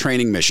doing a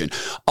training mission.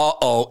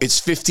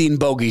 It's 15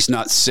 bogeys,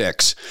 not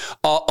 6.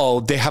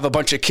 They have a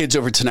bunch of kids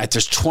over tonight.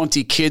 There's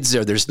 20 kids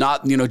there. There's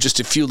not,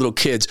 just a few little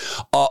kids.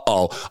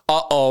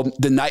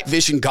 The night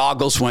vision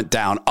goggles went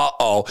down.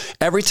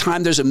 Every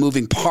time there's a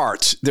moving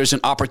part, there's an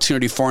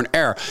opportunity for an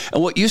error.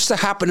 And what used to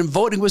happen in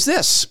voting was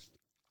this.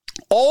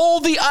 All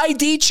the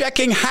ID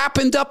checking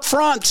happened up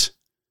front.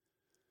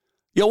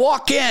 You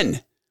walk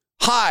in.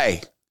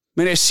 Hi,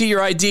 may I see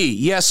your ID?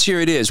 Yes, here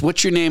it is.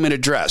 What's your name and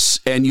address?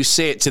 And you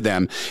say it to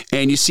them,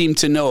 and you seem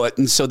to know it,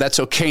 and so that's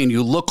okay. And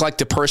you look like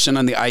the person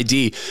on the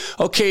ID.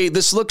 Okay,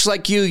 this looks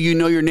like you. You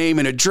know your name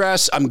and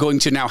address. I'm going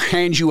to now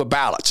hand you a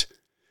ballot.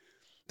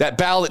 That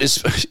ballot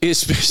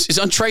is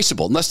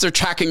untraceable unless they're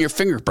tracking your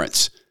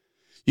fingerprints.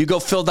 You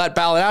go fill that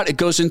ballot out. It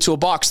goes into a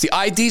box. The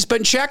ID's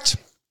been checked.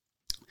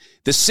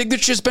 The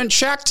signature's been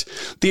checked.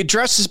 The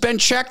address has been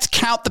checked.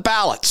 Count the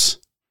ballots.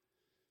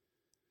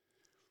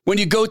 When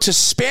you go to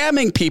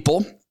spamming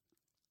people,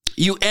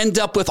 you end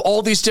up with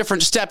all these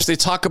different steps. They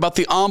talk about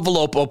the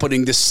envelope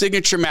opening, the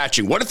signature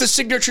matching. What if the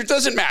signature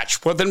doesn't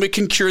match? Well, then we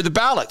can cure the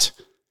ballot.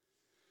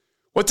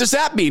 What does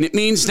that mean? It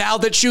means now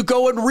that you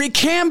go and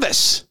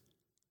recanvass.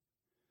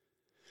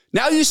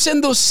 Now you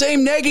send those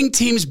same negging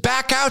teams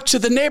back out to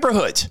the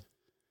neighborhood.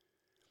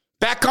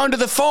 Back onto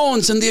the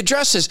phones and the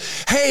addresses.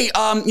 Hey,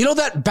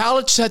 that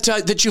ballot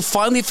that you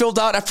finally filled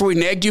out after we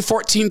nagged you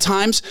 14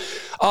 times?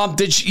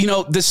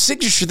 The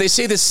signature, they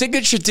say the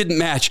signature didn't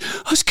match.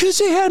 It's because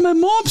they had my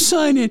mom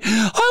sign it.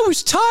 I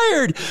was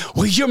tired.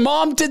 Well, your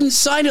mom didn't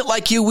sign it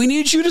like you. We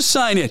need you to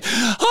sign it.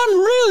 I'm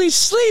really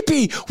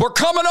sleepy. We're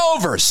coming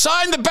over.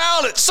 Sign the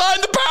ballot. Sign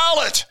the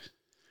ballot.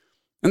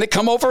 And they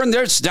come over and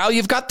now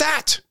you've got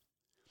that.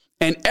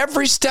 And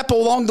every step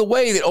along the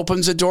way that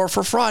opens a door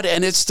for fraud.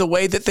 And it's the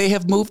way that they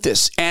have moved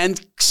this. And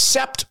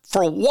except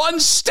for one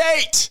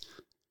state,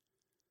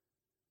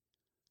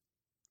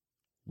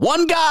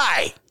 one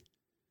guy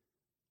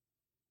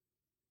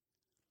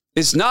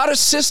is not a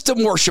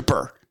system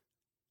worshiper.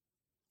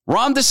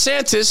 Ron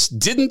DeSantis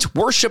didn't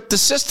worship the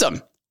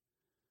system.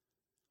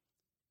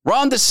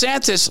 Ron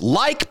DeSantis,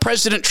 like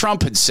President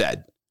Trump had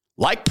said,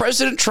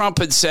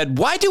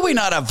 why do we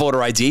not have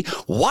voter ID?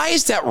 Why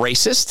is that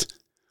racist?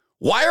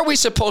 Why are we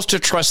supposed to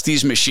trust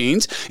these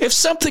machines? If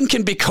something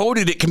can be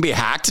coded, it can be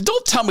hacked.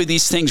 Don't tell me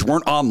these things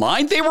weren't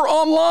online. They were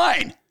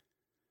online.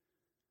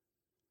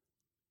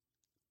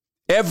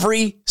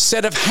 Every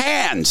set of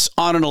hands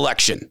on an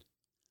election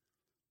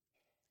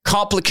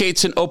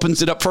complicates and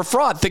opens it up for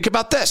fraud. Think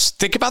about this.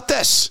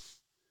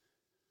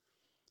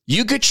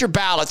 You get your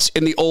ballots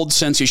in the old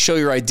sense. You show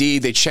your ID.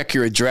 They check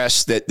your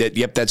address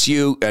yep, that's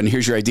you. And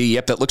here's your ID.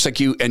 Yep, that looks like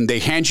you. And they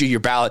hand you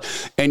your ballot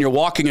and you're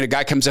walking and a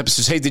guy comes up and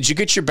says, hey, did you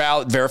get your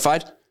ballot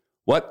verified?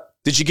 What?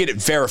 Did you get it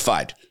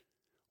verified?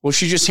 Well,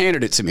 she just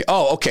handed it to me.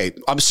 Oh, okay.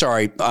 I'm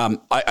sorry.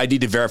 I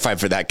need to verify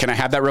for that. Can I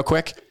have that real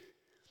quick?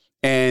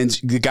 And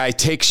the guy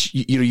takes,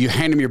 you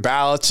hand him your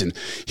ballots and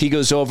he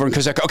goes over and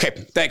goes like, okay,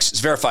 thanks. It's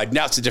verified.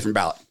 Now it's a different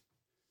ballot.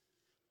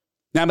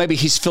 Now maybe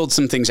he's filled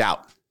some things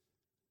out.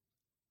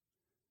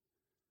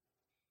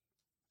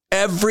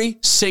 Every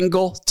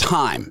single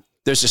time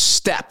there's a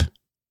step,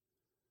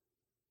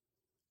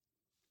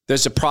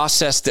 there's a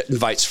process that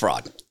invites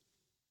fraud.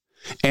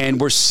 And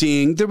we're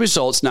seeing the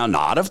results now,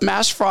 not of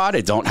mass fraud.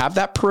 I don't have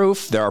that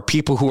proof. There are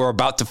people who are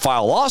about to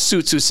file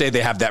lawsuits who say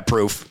they have that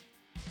proof.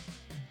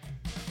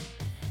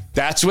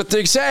 That's what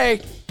they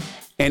say.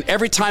 And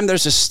every time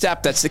there's a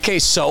step, that's the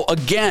case. So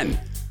again,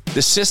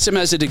 the system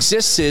as it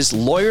exists is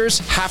lawyers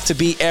have to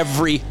be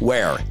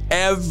everywhere.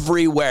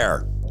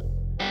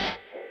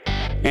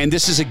 And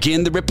this is,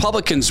 again, the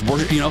Republicans,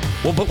 but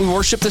we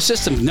worship the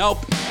system.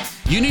 Nope.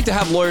 You need to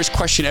have lawyers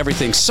question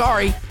everything.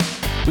 Sorry.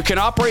 We can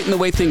operate in the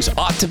way things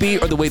ought to be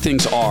or the way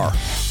things are.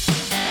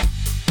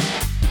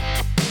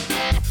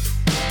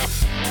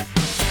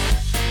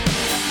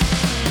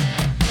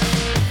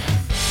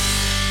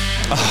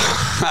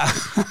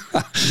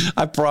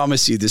 I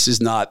promise you, this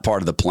is not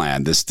part of the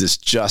plan. This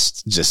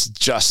just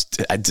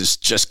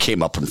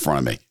came up in front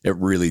of me. It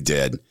really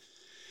did.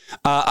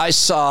 I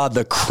saw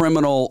the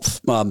criminal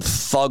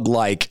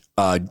thug-like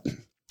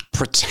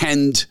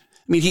pretend. I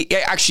mean, he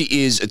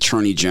actually is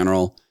attorney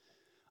general,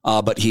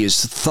 but he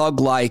is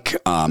thug-like.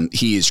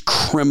 He is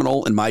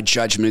criminal in my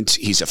judgment.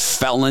 He's a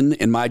felon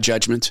in my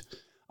judgment.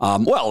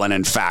 And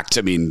in fact,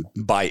 I mean,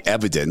 by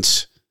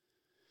evidence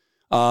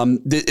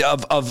of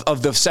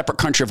the separate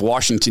country of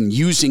Washington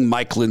using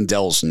Mike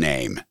Lindell's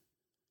name.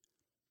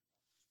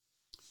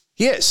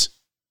 He is.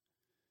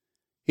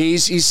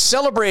 He's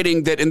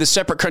celebrating that in the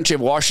separate country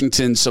of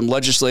Washington, some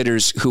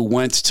legislators who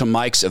went to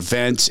Mike's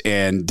event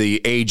and the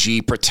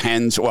AG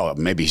pretends, well,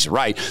 maybe he's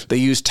right. They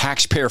use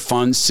taxpayer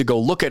funds to go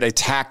look at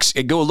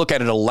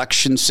an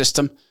election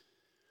system,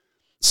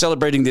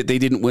 celebrating that they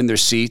didn't win their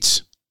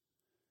seats.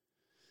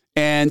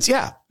 And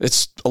yeah,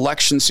 it's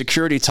election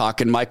security talk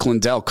and Mike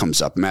Lindell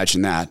comes up.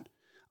 Imagine that.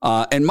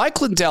 And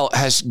Mike Lindell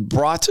has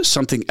brought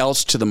something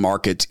else to the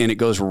market, and it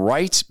goes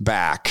right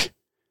back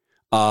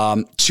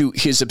to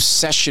his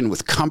obsession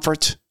with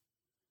comfort.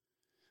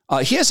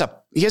 He has a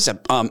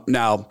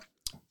now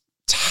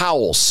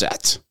towel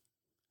set.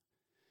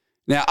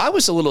 Now, I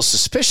was a little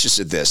suspicious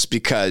of this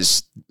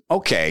because,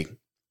 okay,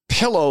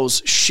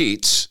 pillows,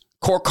 sheets,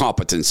 core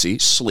competency,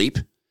 sleep.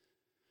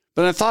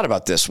 But I thought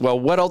about this. Well,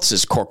 what else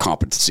is core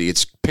competency?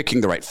 It's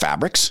picking the right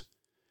fabrics.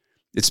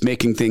 It's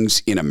making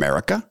things in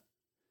America.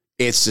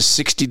 It's the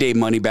 60-day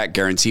money-back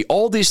guarantee.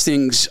 All these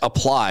things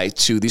apply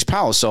to these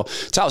towels. So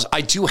towels,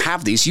 I do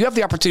have these. You have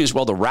the opportunity as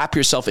well to wrap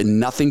yourself in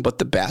nothing but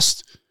the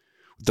best.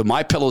 The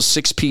MyPillow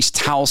 6-piece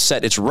towel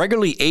set. It's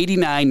regularly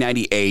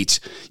 $89.98.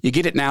 You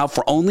get it now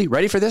for only,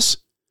 ready for this?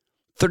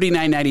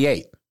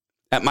 $39.98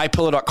 at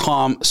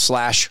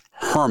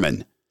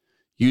mypillow.com/Herman.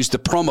 Use the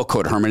promo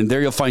code Herman.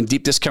 There you'll find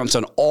deep discounts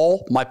on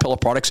all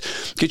MyPillow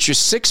products. Get your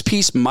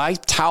 6-piece My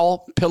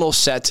Towel pillow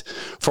set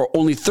for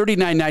only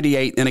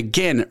 $39.98. And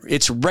again,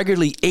 it's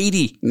regularly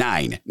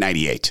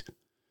 $89.98.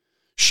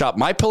 Shop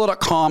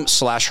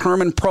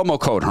mypillow.com/Herman, promo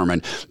code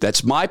Herman.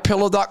 That's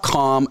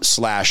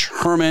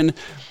mypillow.com/Herman.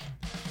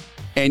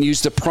 And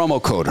use the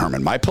promo code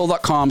Herman.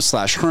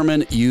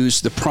 mypillow.com/Herman.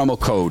 Use the promo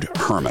code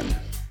Herman.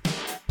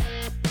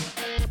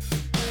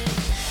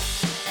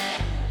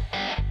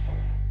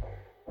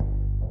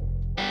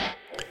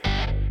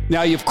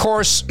 Now, of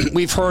course,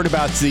 we've heard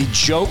about the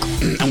joke,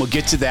 and we'll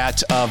get to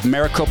that, of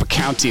Maricopa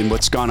County and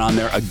what's gone on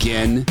there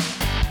again.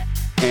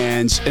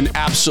 And an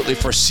absolutely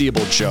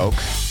foreseeable joke.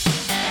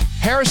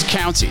 Harris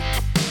County.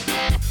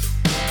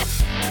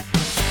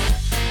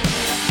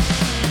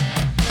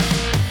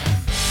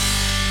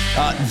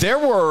 There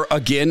were,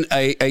 again,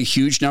 a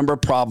huge number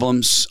of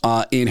problems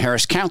in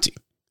Harris County.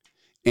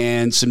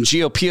 And some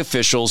GOP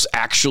officials,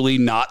 actually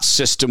not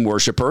system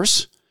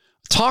worshipers,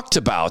 talked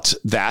about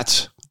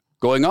that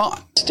going on.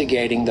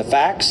 Investigating the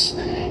facts,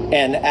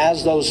 and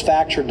as those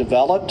facts are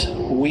developed,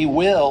 we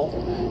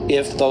will,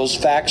 if those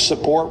facts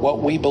support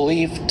what we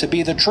believe to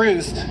be the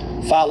truth,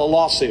 file a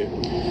lawsuit.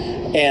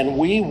 And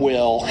we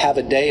will have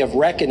a day of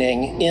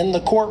reckoning in the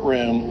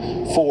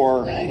courtroom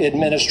for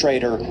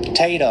Administrator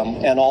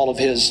Tatum and all of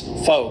his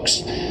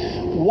folks.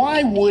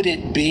 Why would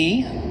it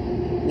be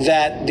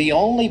that the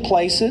only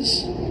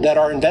places that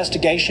our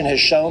investigation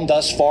has shown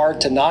thus far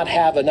to not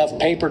have enough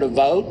paper to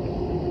vote,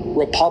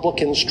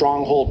 Republican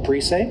stronghold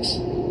precincts?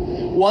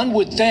 One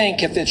would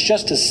think if it's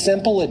just a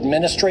simple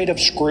administrative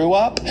screw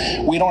up,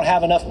 we don't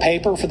have enough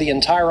paper for the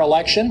entire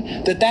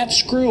election, that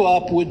screw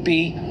up would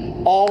be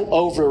all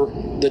over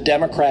the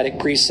Democratic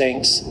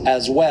precincts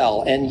as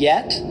well. And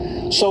yet,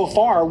 so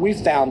far,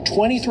 we've found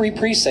 23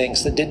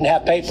 precincts that didn't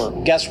have paper.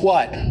 Guess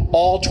what?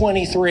 All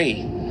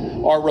 23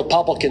 are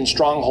Republican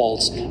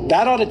strongholds.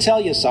 That ought to tell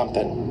you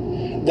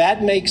something.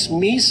 That makes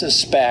me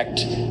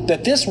suspect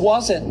that this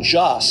wasn't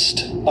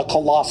just a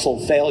colossal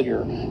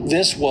failure.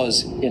 This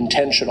was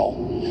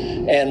intentional.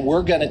 And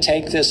we're going to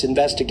take this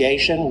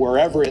investigation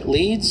wherever it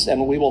leads,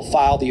 and we will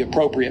file the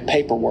appropriate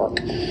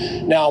paperwork.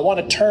 Now, I want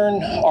to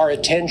turn our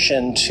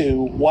attention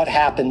to what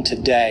happened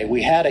today.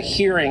 We had a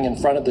hearing in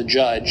front of the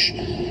judge.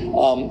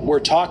 We're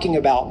talking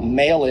about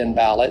mail-in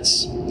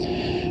ballots.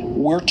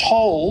 We're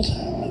told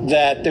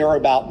that there are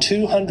about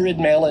 200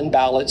 mail-in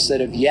ballots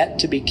that have yet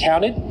to be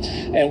counted,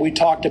 and we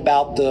talked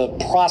about the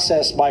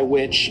process by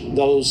which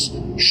those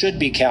should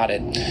be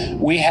counted.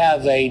 We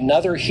have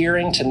another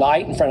hearing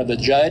tonight in front of the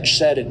judge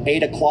set at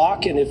 8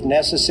 o'clock, and if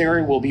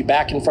necessary, we'll be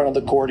back in front of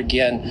the court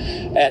again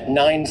at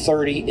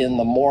 9:30 in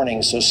the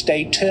morning. So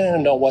stay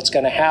tuned on what's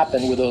going to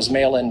happen with those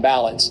mail-in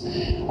ballots.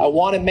 I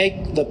want to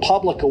make the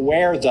public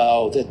aware,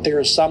 though, that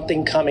there is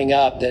something coming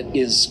up that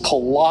is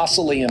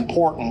colossally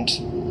important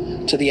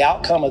to the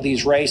outcome of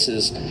these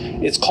races.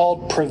 It's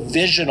called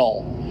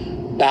provisional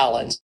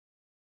ballots.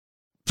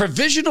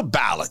 Provisional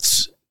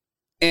ballots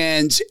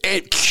and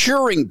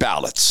curing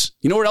ballots.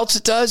 You know what else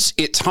it does?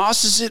 It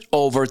tosses it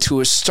over to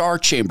a star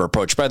chamber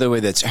approach. By the way,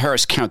 that's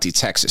Harris County,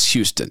 Texas,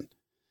 Houston.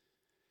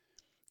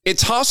 It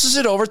tosses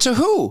it over to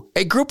who?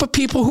 A group of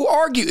people who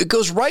argue. It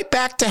goes right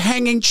back to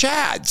hanging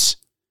chads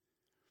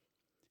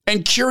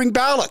and curing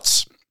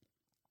ballots.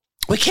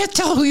 We can't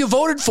tell who you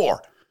voted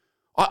for.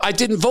 I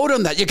didn't vote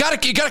on that. You got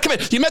to come in.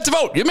 You meant to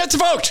vote. You meant to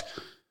vote.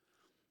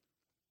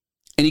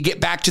 And you get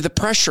back to the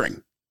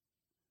pressuring.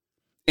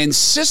 And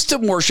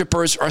system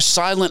worshipers are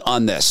silent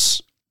on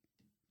this.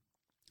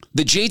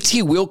 The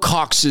JT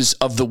Wilcoxes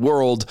of the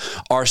world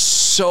are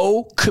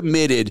so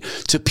committed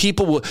to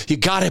people.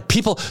 Todd,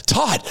 people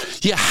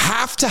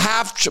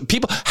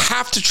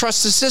have to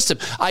trust the system.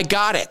 I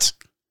got it.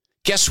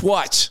 Guess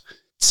what?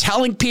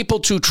 Telling people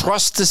to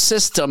trust the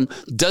system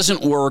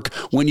doesn't work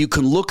when you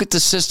can look at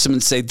the system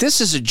and say, this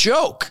is a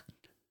joke.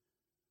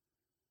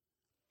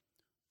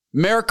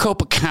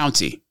 Maricopa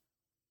County.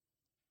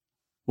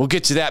 We'll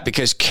get to that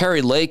because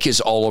Kari Lake is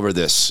all over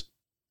this.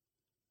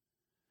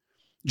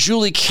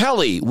 Julie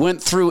Kelly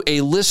went through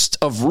a list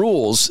of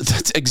rules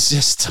that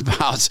exist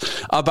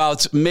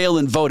about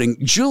mail-in voting.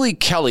 Julie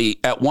Kelly,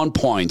 at one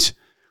point,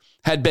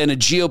 had been a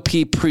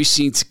GOP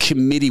precinct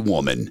committee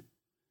woman.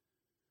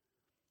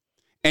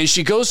 And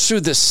she goes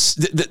through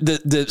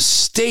the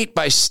state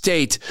by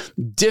state,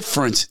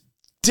 different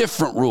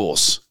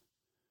rules.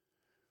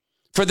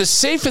 For the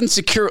safe and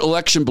secure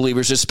election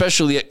believers,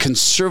 especially at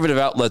conservative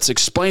outlets,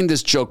 explain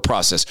this joke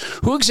process.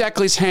 Who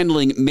exactly is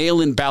handling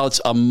mail-in ballots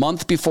a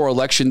month before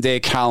Election Day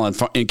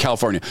in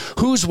California?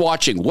 Who's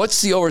watching?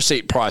 What's the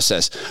oversight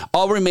process?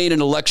 I'll remain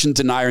an election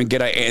denier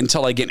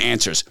until I get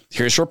answers.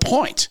 Here's her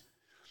point.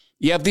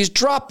 You have these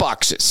drop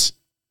boxes.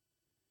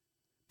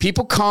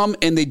 People come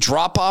and they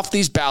drop off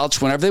these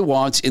ballots whenever they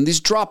want in these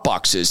drop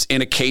boxes,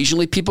 and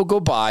occasionally people go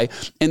by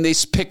and they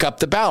pick up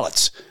the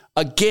ballots.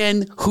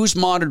 Again, who's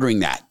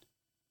monitoring that?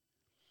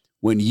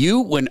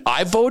 When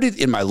I voted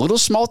in my little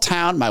small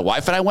town, my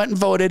wife and I went and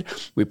voted.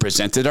 We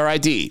presented our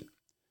ID.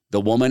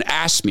 The woman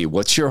asked me,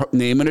 what's your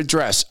name and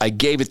address? I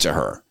gave it to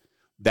her.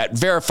 That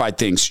verified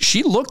things.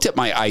 She looked at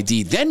my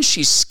ID. Then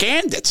she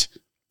scanned it.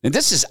 And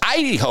this is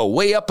Idaho,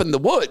 way up in the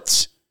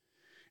woods.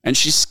 And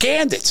she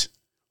scanned it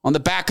on the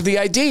back of the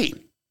ID.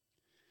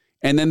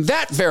 And then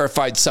that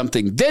verified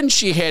something. Then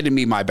she handed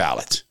me my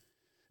ballot.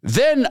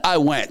 Then I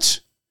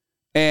went.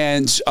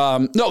 And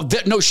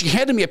she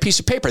handed me a piece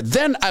of paper.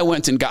 Then I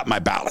went and got my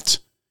ballot.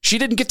 She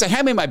didn't get to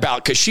hand me my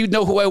ballot because she'd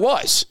know who I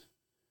was.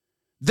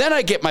 Then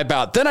I get my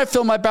ballot. Then I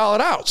fill my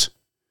ballot out.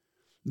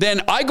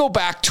 Then I go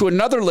back to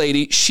another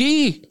lady.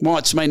 She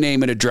wants my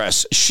name and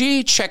address.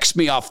 She checks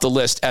me off the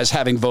list as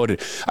having voted.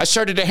 I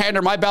started to hand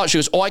her my ballot. She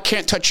goes, I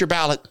can't touch your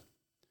ballot.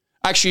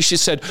 Actually, she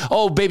said,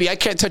 baby, I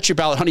can't touch your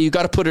ballot. Honey, you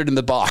got to put it in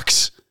the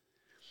box.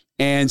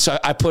 And so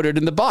I put it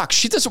in the box.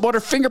 She doesn't want her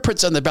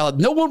fingerprints on the ballot.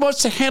 No one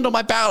wants to handle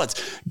my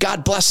ballots.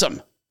 God bless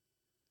them.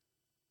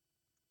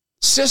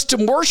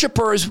 System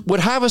worshipers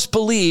would have us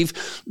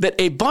believe that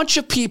a bunch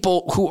of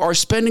people who are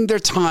spending their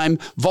time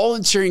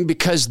volunteering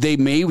because they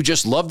may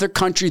just love their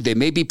country, they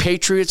may be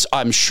patriots.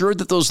 I'm sure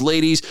that those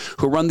ladies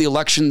who run the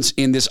elections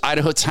in this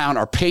Idaho town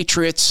are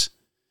patriots.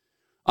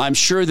 I'm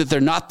sure that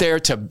they're not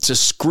there to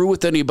screw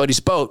with anybody's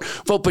vote.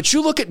 But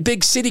you look at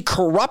big city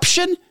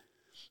corruption.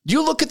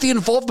 You look at the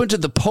involvement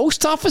of the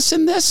post office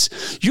in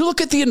this. You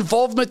look at the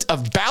involvement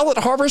of ballot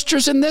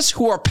harvesters in this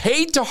who are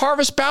paid to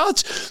harvest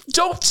ballots.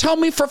 Don't tell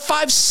me for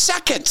 5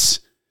 seconds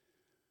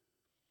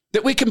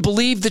that we can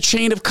believe the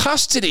chain of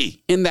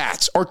custody in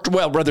that, or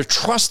rather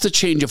trust the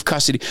chain of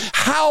custody.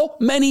 How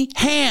many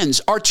hands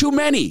are too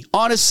many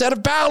on a set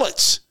of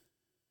ballots?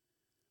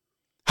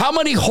 How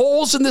many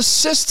holes in the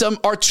system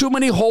are too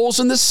many holes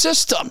in the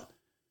system?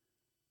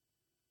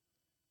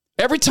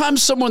 Every time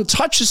someone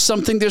touches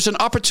something, there's an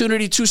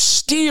opportunity to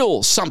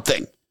steal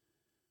something.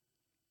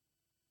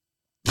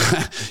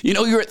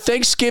 You're at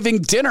Thanksgiving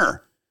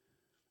dinner.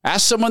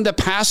 Ask someone to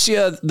pass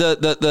you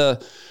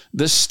the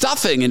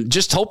stuffing and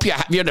just hope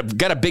you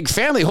got a big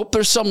family. Hope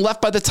there's some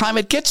left by the time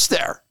it gets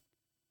there.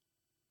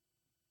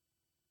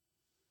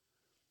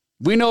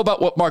 We know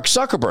about what Mark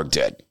Zuckerberg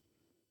did.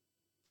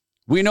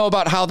 We know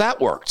about how that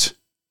worked.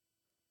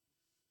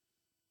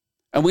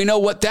 And we know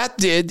what that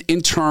did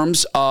in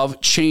terms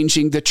of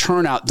changing the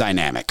turnout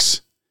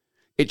dynamics.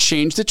 It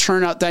changed the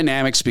turnout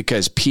dynamics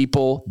because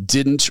people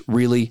didn't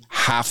really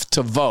have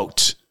to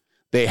vote.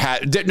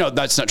 No,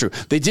 that's not true.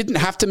 They didn't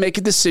have to make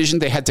a decision.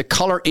 They had to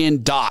color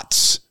in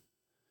dots.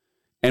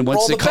 And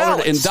once they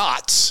colored in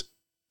dots,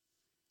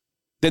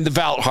 then the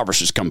ballot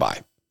harvesters come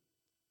by.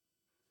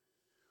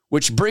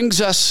 Which brings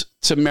us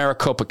to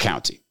Maricopa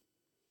County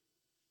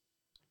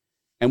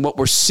and what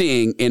we're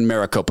seeing in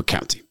Maricopa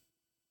County.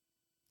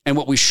 And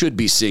what we should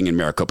be seeing in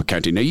Maricopa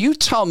County. Now, you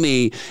tell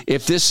me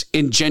if this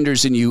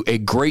engenders in you a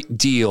great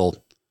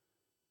deal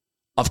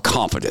of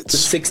confidence.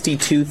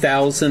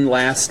 62,000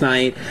 last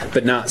night,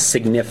 but not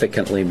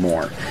significantly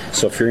more.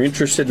 So if you're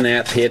interested in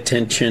that, pay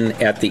attention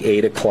at the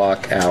 8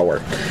 o'clock hour.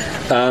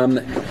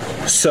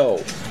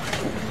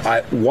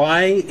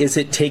 Why is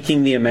it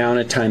taking the amount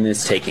of time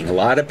it's taking? A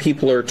lot of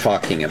people are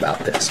talking about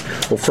this.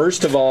 Well,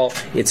 first of all,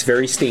 it's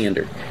very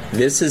standard.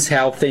 This is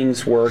how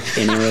things work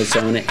in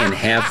Arizona and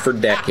have for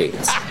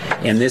decades.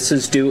 And this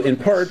is due in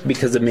part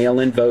because of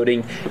mail-in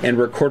voting, and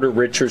Recorder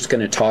Richard's going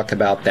to talk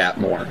about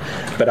that more.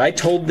 But I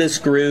told this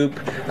group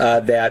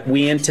that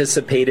we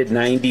anticipated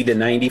 95 to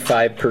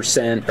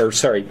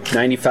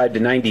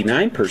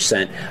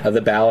 99% of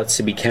the ballots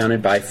to be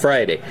counted by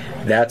Friday.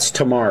 That's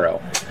tomorrow.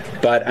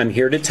 But I'm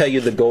here to tell you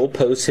the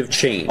goalposts have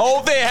changed.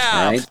 Oh, they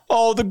have. Right?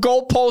 Oh, the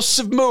goalposts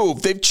have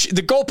moved. The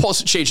goalposts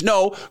have changed.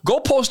 No,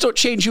 goalposts don't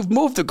change. You've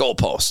moved the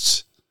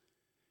goalposts.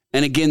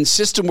 And again,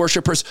 system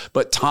worshipers.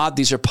 But Todd,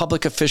 these are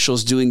public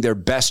officials doing their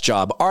best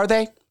job. Are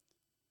they?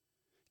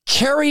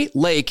 Carrie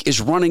Lake is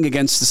running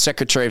against the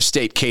Secretary of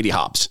State, Katie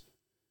Hobbs.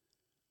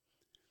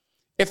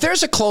 If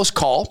there's a close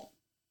call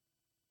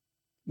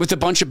with a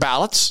bunch of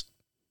ballots,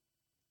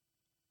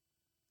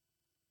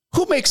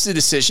 who makes the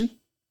decision?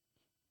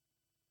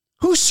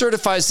 Who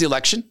certifies the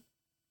election?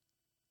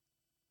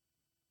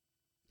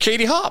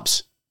 Katie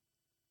Hobbs.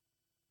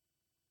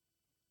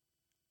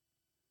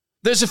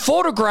 There's a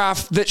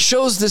photograph that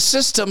shows the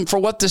system for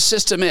what the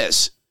system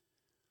is.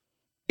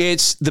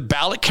 It's the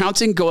ballot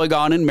counting going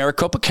on in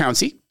Maricopa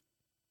County.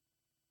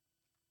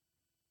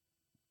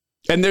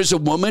 And there's a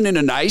woman in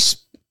a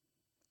nice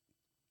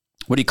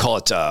what do you call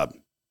it?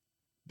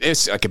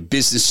 It's like a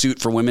business suit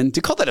for women. Do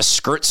you call that a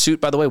skirt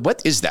suit, by the way?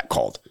 What is that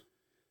called?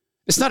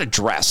 It's not a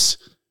dress.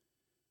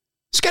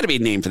 There's got to be a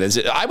name for this.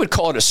 I would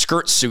call it a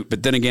skirt suit,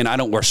 but then again, I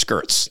don't wear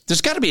skirts.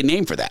 There's got to be a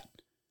name for that.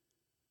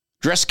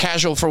 Dress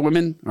casual for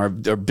women, or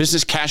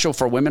business casual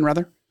for women,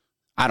 rather.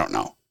 I don't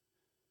know.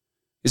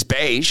 It's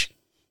beige.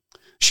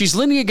 She's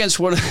leaning against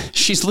one of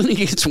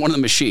the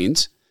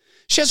machines.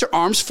 She has her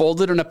arms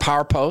folded in a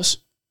power pose.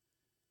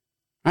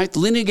 Right,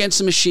 leaning against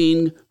the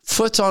machine,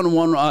 foot on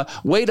one,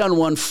 weight on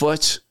one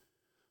foot,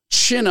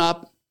 chin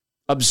up,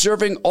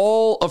 observing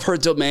all of her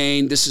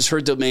domain. This is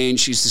her domain.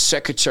 She's the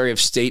Secretary of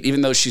State,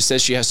 even though she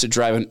says she has to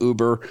drive an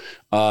Uber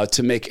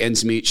to make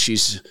ends meet.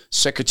 She's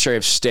Secretary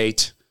of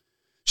State.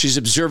 She's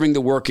observing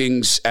the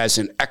workings as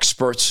an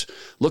expert,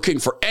 looking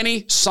for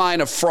any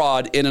sign of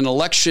fraud in an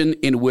election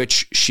in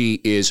which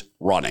she is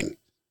running.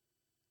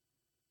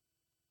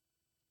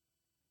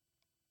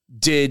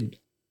 Did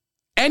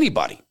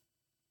anybody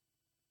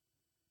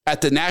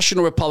at the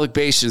National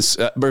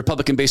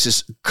Republican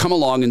basis come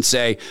along and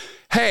say,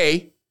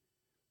 hey,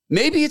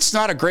 maybe it's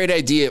not a great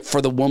idea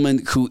for the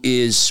woman who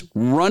is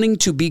running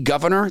to be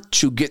governor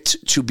to get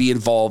to be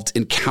involved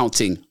in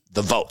counting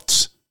the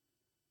votes?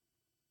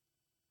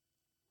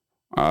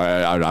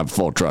 I'm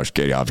full trust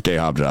Katie Hobbs. Katie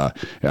Hobbs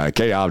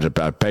is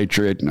a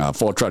patriot.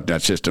 Full trust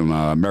that system.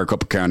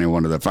 Maricopa County,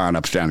 one of the fine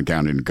upstanding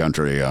counties in the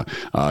country.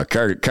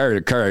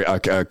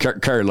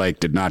 Kerry Lake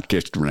did not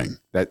kiss the ring.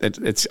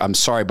 I'm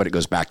sorry, but it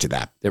goes back to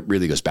that. It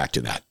really goes back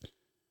to that.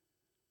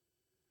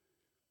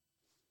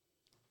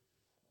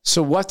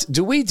 So what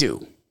do we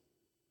do?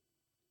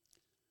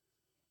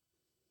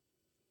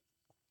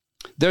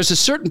 There's a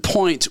certain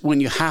point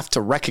when you have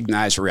to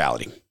recognize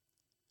reality.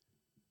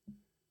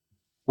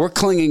 We're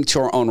clinging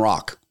to our own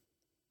rock.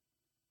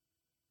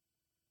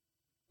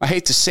 I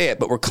hate to say it,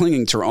 but we're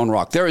clinging to our own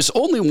rock. There is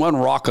only one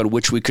rock on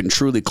which we can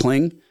truly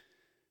cling,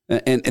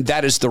 and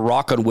that is the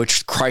rock on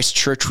which Christ's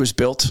church was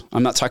built.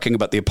 I'm not talking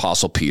about the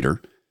Apostle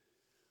Peter.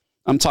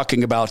 I'm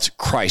talking about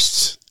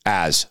Christ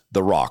as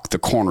the rock, the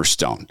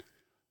cornerstone.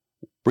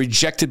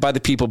 Rejected by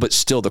the people, but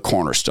still the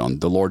cornerstone,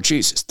 the Lord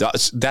Jesus.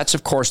 That's,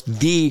 of course,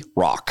 the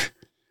rock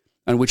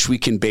on which we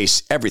can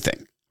base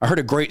everything. I heard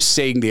a great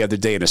saying the other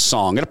day in a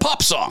song, in a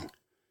pop song.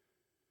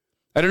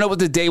 I don't know what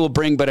the day will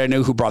bring, but I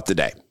know who brought the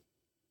day.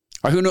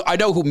 I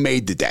know who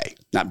made the day,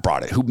 not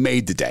brought it, who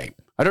made the day.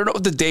 I don't know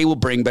what the day will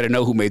bring, but I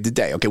know who made the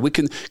day. Okay, we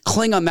can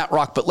cling on that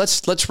rock, but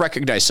let's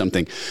recognize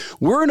something.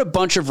 We're in a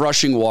bunch of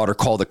rushing water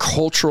called the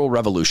Cultural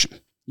Revolution.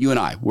 You and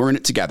I, we're in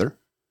it together.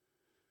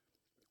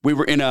 We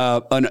were in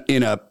a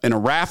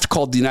raft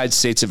called the United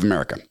States of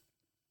America.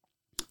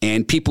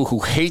 And people who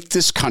hate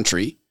this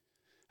country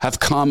have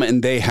come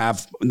and they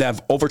have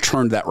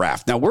overturned that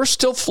raft. Now, we're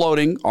still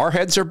floating. Our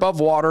heads are above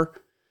water.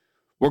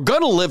 We're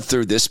going to live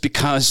through this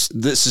because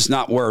this is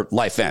not where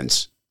life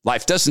ends.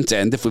 Life doesn't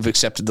end if we've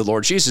accepted the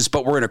Lord Jesus,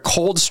 but we're in a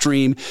cold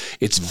stream.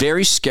 It's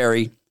very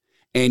scary.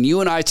 And you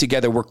and I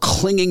together, we're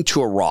clinging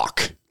to a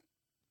rock.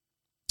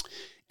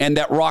 And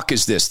that rock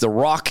is this. The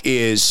rock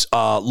is,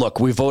 look,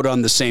 we vote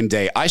on the same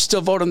day. I still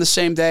vote on the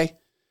same day.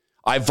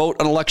 I vote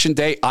on election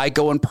day. I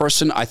go in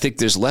person. I think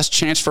there's less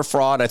chance for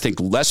fraud. I think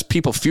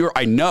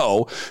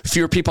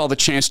fewer people have a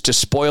chance to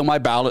spoil my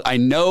ballot. I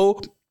know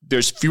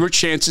there's fewer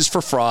chances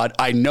for fraud.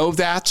 I know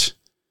that.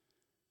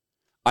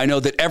 I know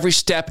that every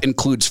step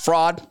includes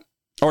fraud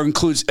or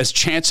includes a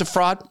chance of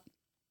fraud.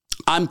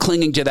 I'm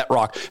clinging to that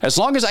rock. As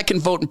long as I can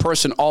vote in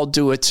person, I'll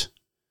do it.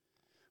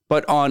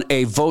 But on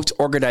a vote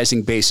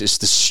organizing basis,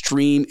 the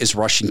stream is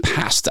rushing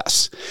past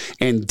us.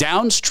 And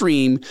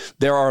downstream,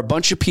 there are a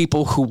bunch of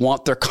people who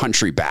want their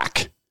country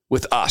back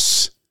with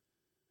us.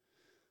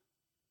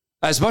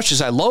 As much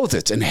as I loathe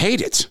it and hate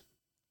it,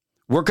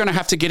 we're going to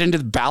have to get into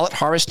the ballot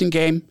harvesting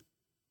game.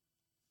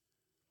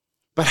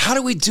 But how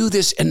do we do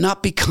this and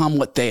not become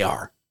what they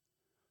are?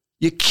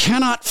 You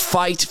cannot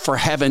fight for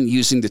heaven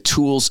using the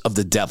tools of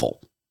the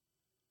devil.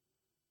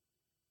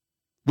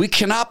 We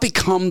cannot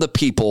become the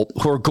people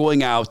who are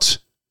going out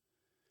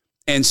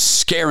and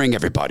scaring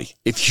everybody.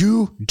 If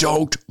you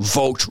don't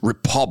vote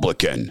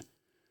Republican,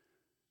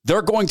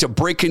 they're going to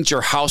break into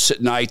your house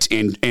at night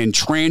and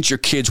trans your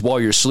kids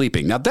while you're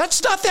sleeping. Now,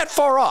 that's not that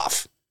far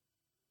off.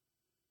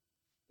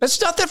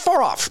 That's not that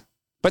far off.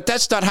 But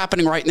that's not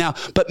happening right now.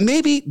 But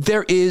maybe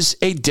there is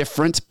a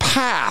different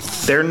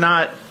path. They're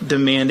not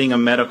demanding a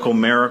medical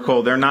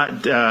miracle. They're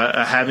not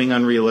having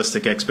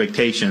unrealistic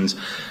expectations.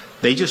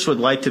 They just would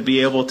like to be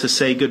able to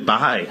say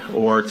goodbye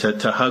or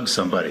to hug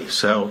somebody.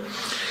 So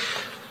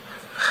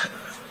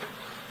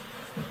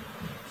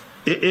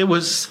it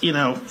was,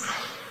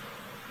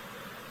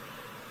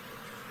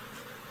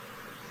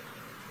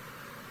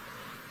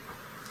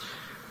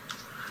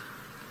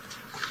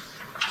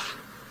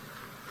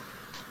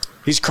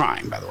 He's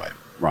crying, by the way,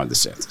 Ron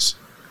DeSantis.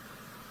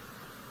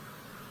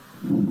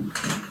 And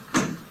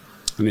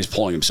he's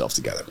pulling himself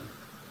together.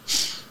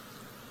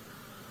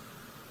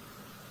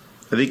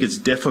 I think it's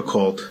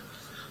difficult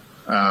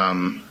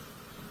to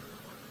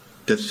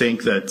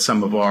think that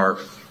some of our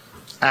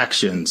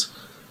actions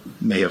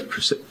may have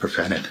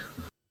prevented.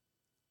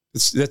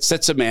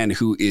 That's a man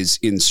who is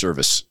in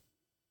service.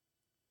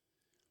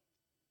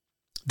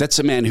 That's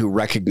a man who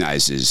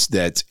recognizes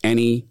that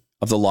any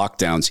of the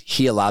lockdowns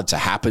he allowed to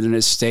happen in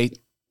his state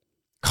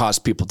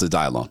caused people to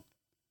die alone.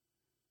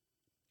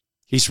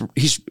 He's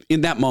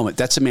in that moment.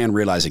 That's a man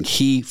realizing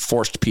he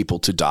forced people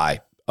to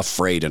die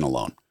afraid and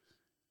alone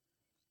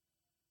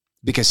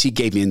because he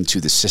gave in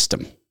to the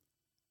system.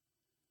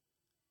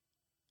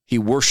 He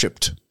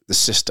worshiped the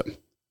system.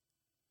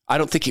 I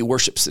don't think he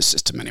worships the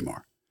system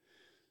anymore.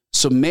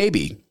 So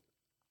maybe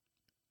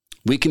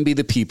we can be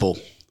the people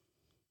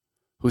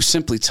who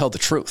simply tell the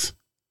truth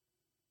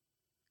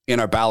in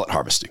our ballot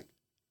harvesting.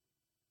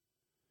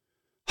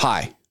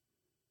 Hi,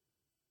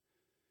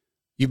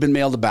 you've been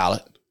mailed a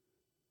ballot.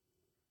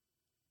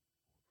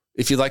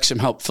 If you'd like some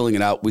help filling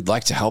it out, we'd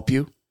like to help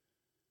you.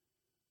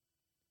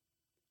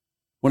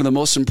 One of the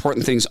most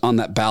important things on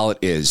that ballot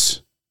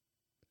is,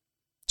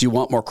 do you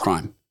want more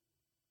crime?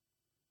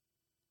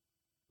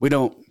 We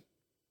don't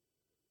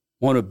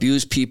want to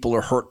abuse people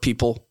or hurt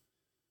people,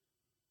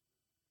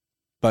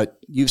 but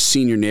you've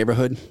seen your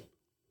neighborhood.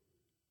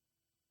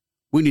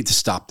 We need to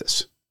stop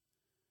this.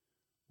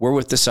 We're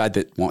with the side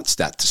that wants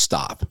that to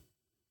stop.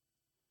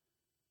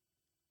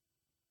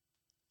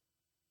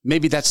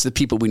 Maybe that's the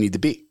people we need to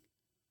be.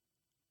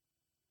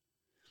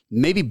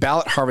 Maybe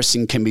ballot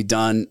harvesting can be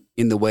done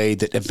in the way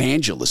that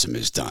evangelism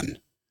is done.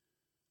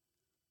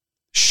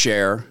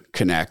 Share,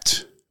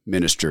 connect,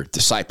 minister,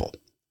 disciple.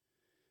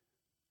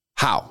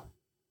 How?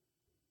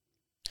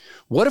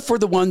 What if we're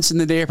the ones in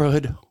the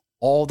neighborhood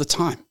all the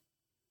time?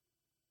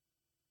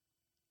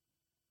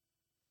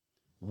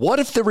 What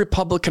if the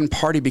Republican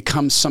Party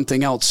becomes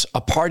something else,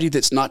 a party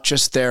that's not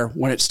just there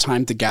when it's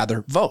time to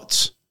gather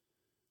votes?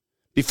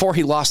 Before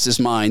he lost his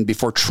mind,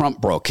 before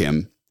Trump broke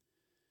him,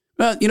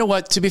 well, you know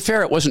what? To be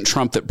fair, it wasn't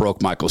Trump that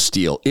broke Michael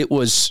Steele. It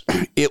was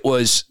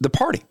the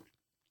party.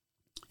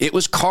 It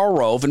was Karl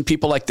Rove and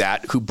people like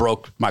that who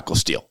broke Michael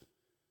Steele.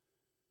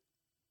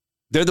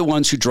 They're the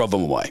ones who drove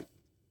him away.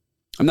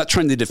 I'm not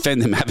trying to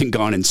defend him having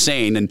gone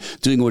insane and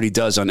doing what he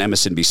does on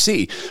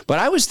MSNBC, but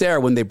I was there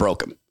when they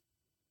broke him.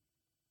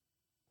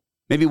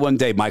 Maybe one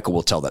day Michael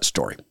will tell that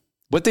story.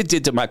 What they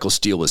did to Michael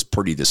Steele was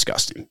pretty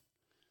disgusting.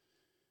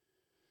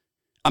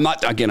 I'm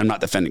not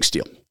defending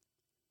Steele.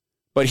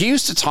 But he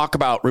used to talk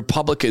about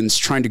Republicans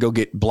trying to go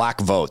get black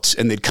votes,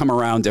 and they'd come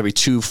around every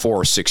 2,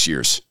 4, 6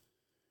 years,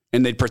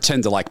 and they'd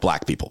pretend to like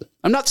black people.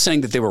 I'm not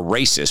saying that they were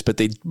racist, but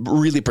they'd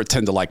really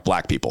pretend to like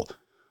black people.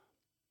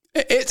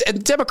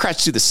 And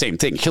Democrats do the same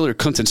thing. Hillary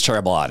Clinton's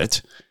terrible at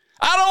it.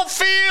 I don't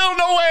feel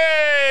no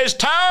ways,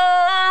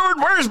 tired.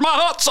 Where's my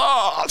hot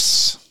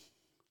sauce?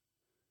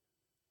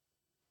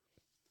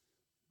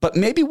 But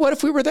maybe what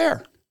if we were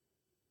there?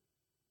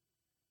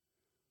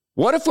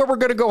 What if we were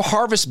going to go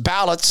harvest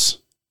ballots,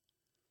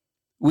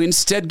 we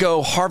instead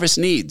go harvest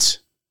needs?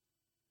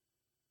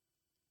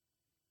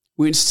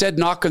 We instead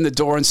knock on the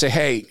door and say,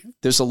 hey,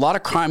 there's a lot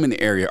of crime in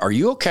the area. Are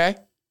you okay?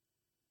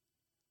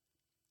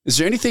 Is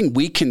there anything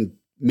we can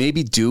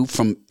maybe do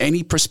from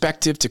any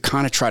perspective to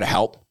kind of try to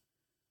help?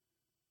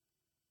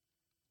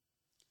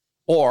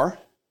 Or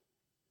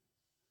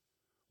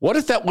what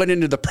if that went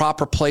into the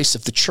proper place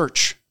of the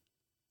church?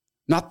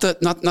 Not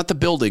the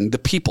building, the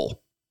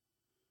people.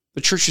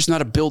 The church is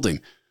not a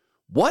building.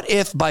 What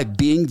if by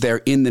being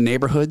there in the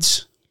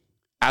neighborhoods,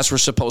 as we're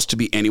supposed to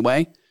be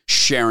anyway,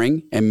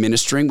 sharing and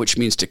ministering, which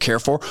means to care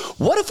for,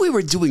 what if we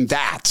were doing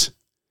that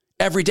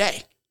every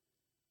day?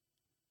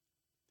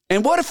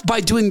 And what if by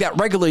doing that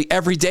regularly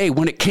every day,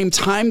 when it came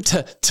time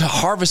to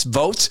harvest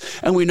votes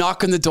and we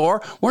knock on the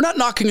door, we're not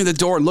knocking on the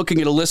door and looking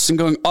at a list and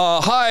going,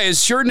 hi,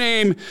 is your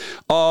name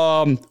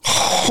Juan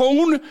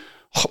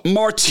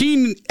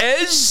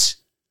Martinez?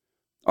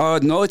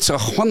 No, it's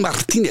Juan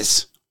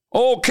Martinez.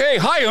 Okay,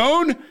 hi,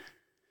 Juan.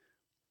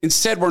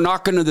 Instead, we're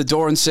knocking on the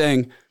door and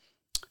saying,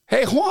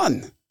 hey,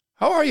 Juan,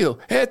 how are you?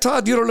 Hey,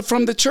 Todd, you're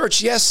from the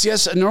church.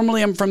 Yes.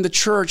 Normally I'm from the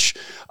church.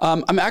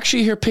 I'm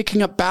actually here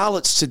picking up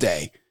ballots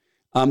today.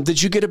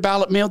 Did you get a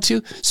ballot mailed to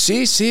you?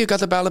 See, you got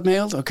the ballot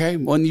mailed. Okay.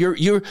 When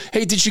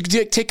hey, did you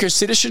take your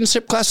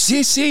citizenship class?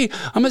 See,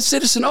 I'm a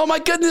citizen. Oh my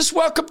goodness.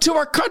 Welcome to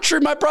our country,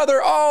 my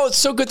brother. Oh, it's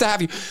so good to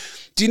have you.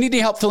 Do you need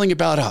any help filling your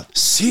ballot out?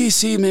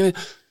 See, maybe.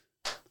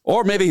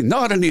 Or maybe, no,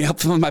 I don't need help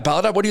filling my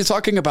ballot out. What are you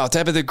talking about? I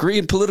have a degree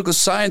in political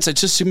science. I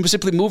just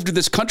simply moved to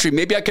this country.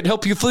 Maybe I could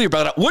help you fill your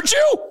ballot out. Would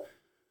you?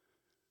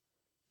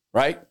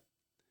 Right?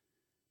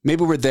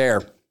 Maybe we're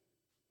there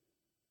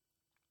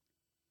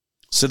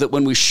so that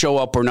when we show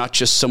up, we're not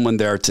just someone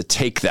there to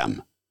take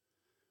them,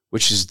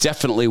 which is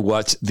definitely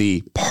what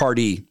the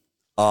party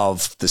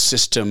of the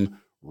system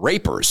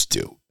rapers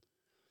do.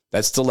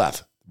 That's the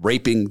left,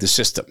 raping the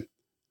system,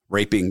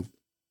 raping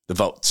the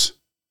votes.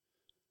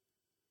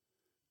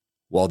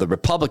 While the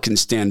Republicans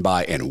stand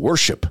by and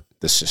worship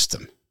the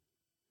system.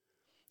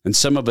 And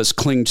some of us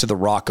cling to the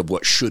rock of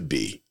what should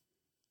be,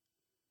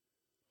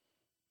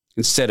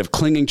 instead of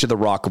clinging to the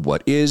rock of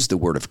what is the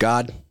Word of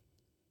God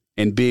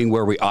and being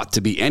where we ought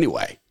to be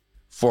anyway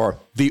for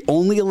the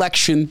only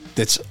election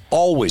that's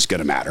always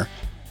going to matter.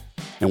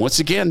 And once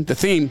again, the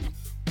theme,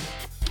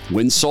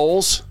 win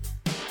souls,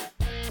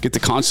 get the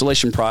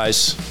consolation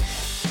prize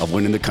of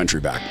winning the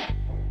country back.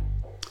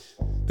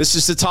 This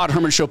is the Todd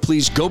Herman Show.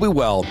 Please go be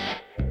well,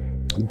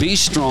 be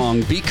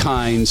strong, be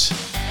kind,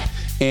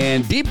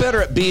 and be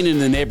better at being in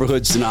the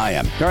neighborhoods than I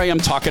am. Here I am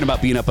talking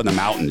about being up in the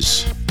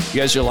mountains.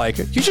 You guys are like,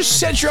 you just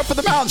said you're up in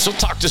the mountains, so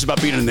talk to us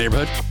about being in the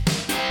neighborhood.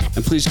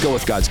 And please go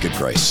with God's good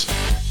grace.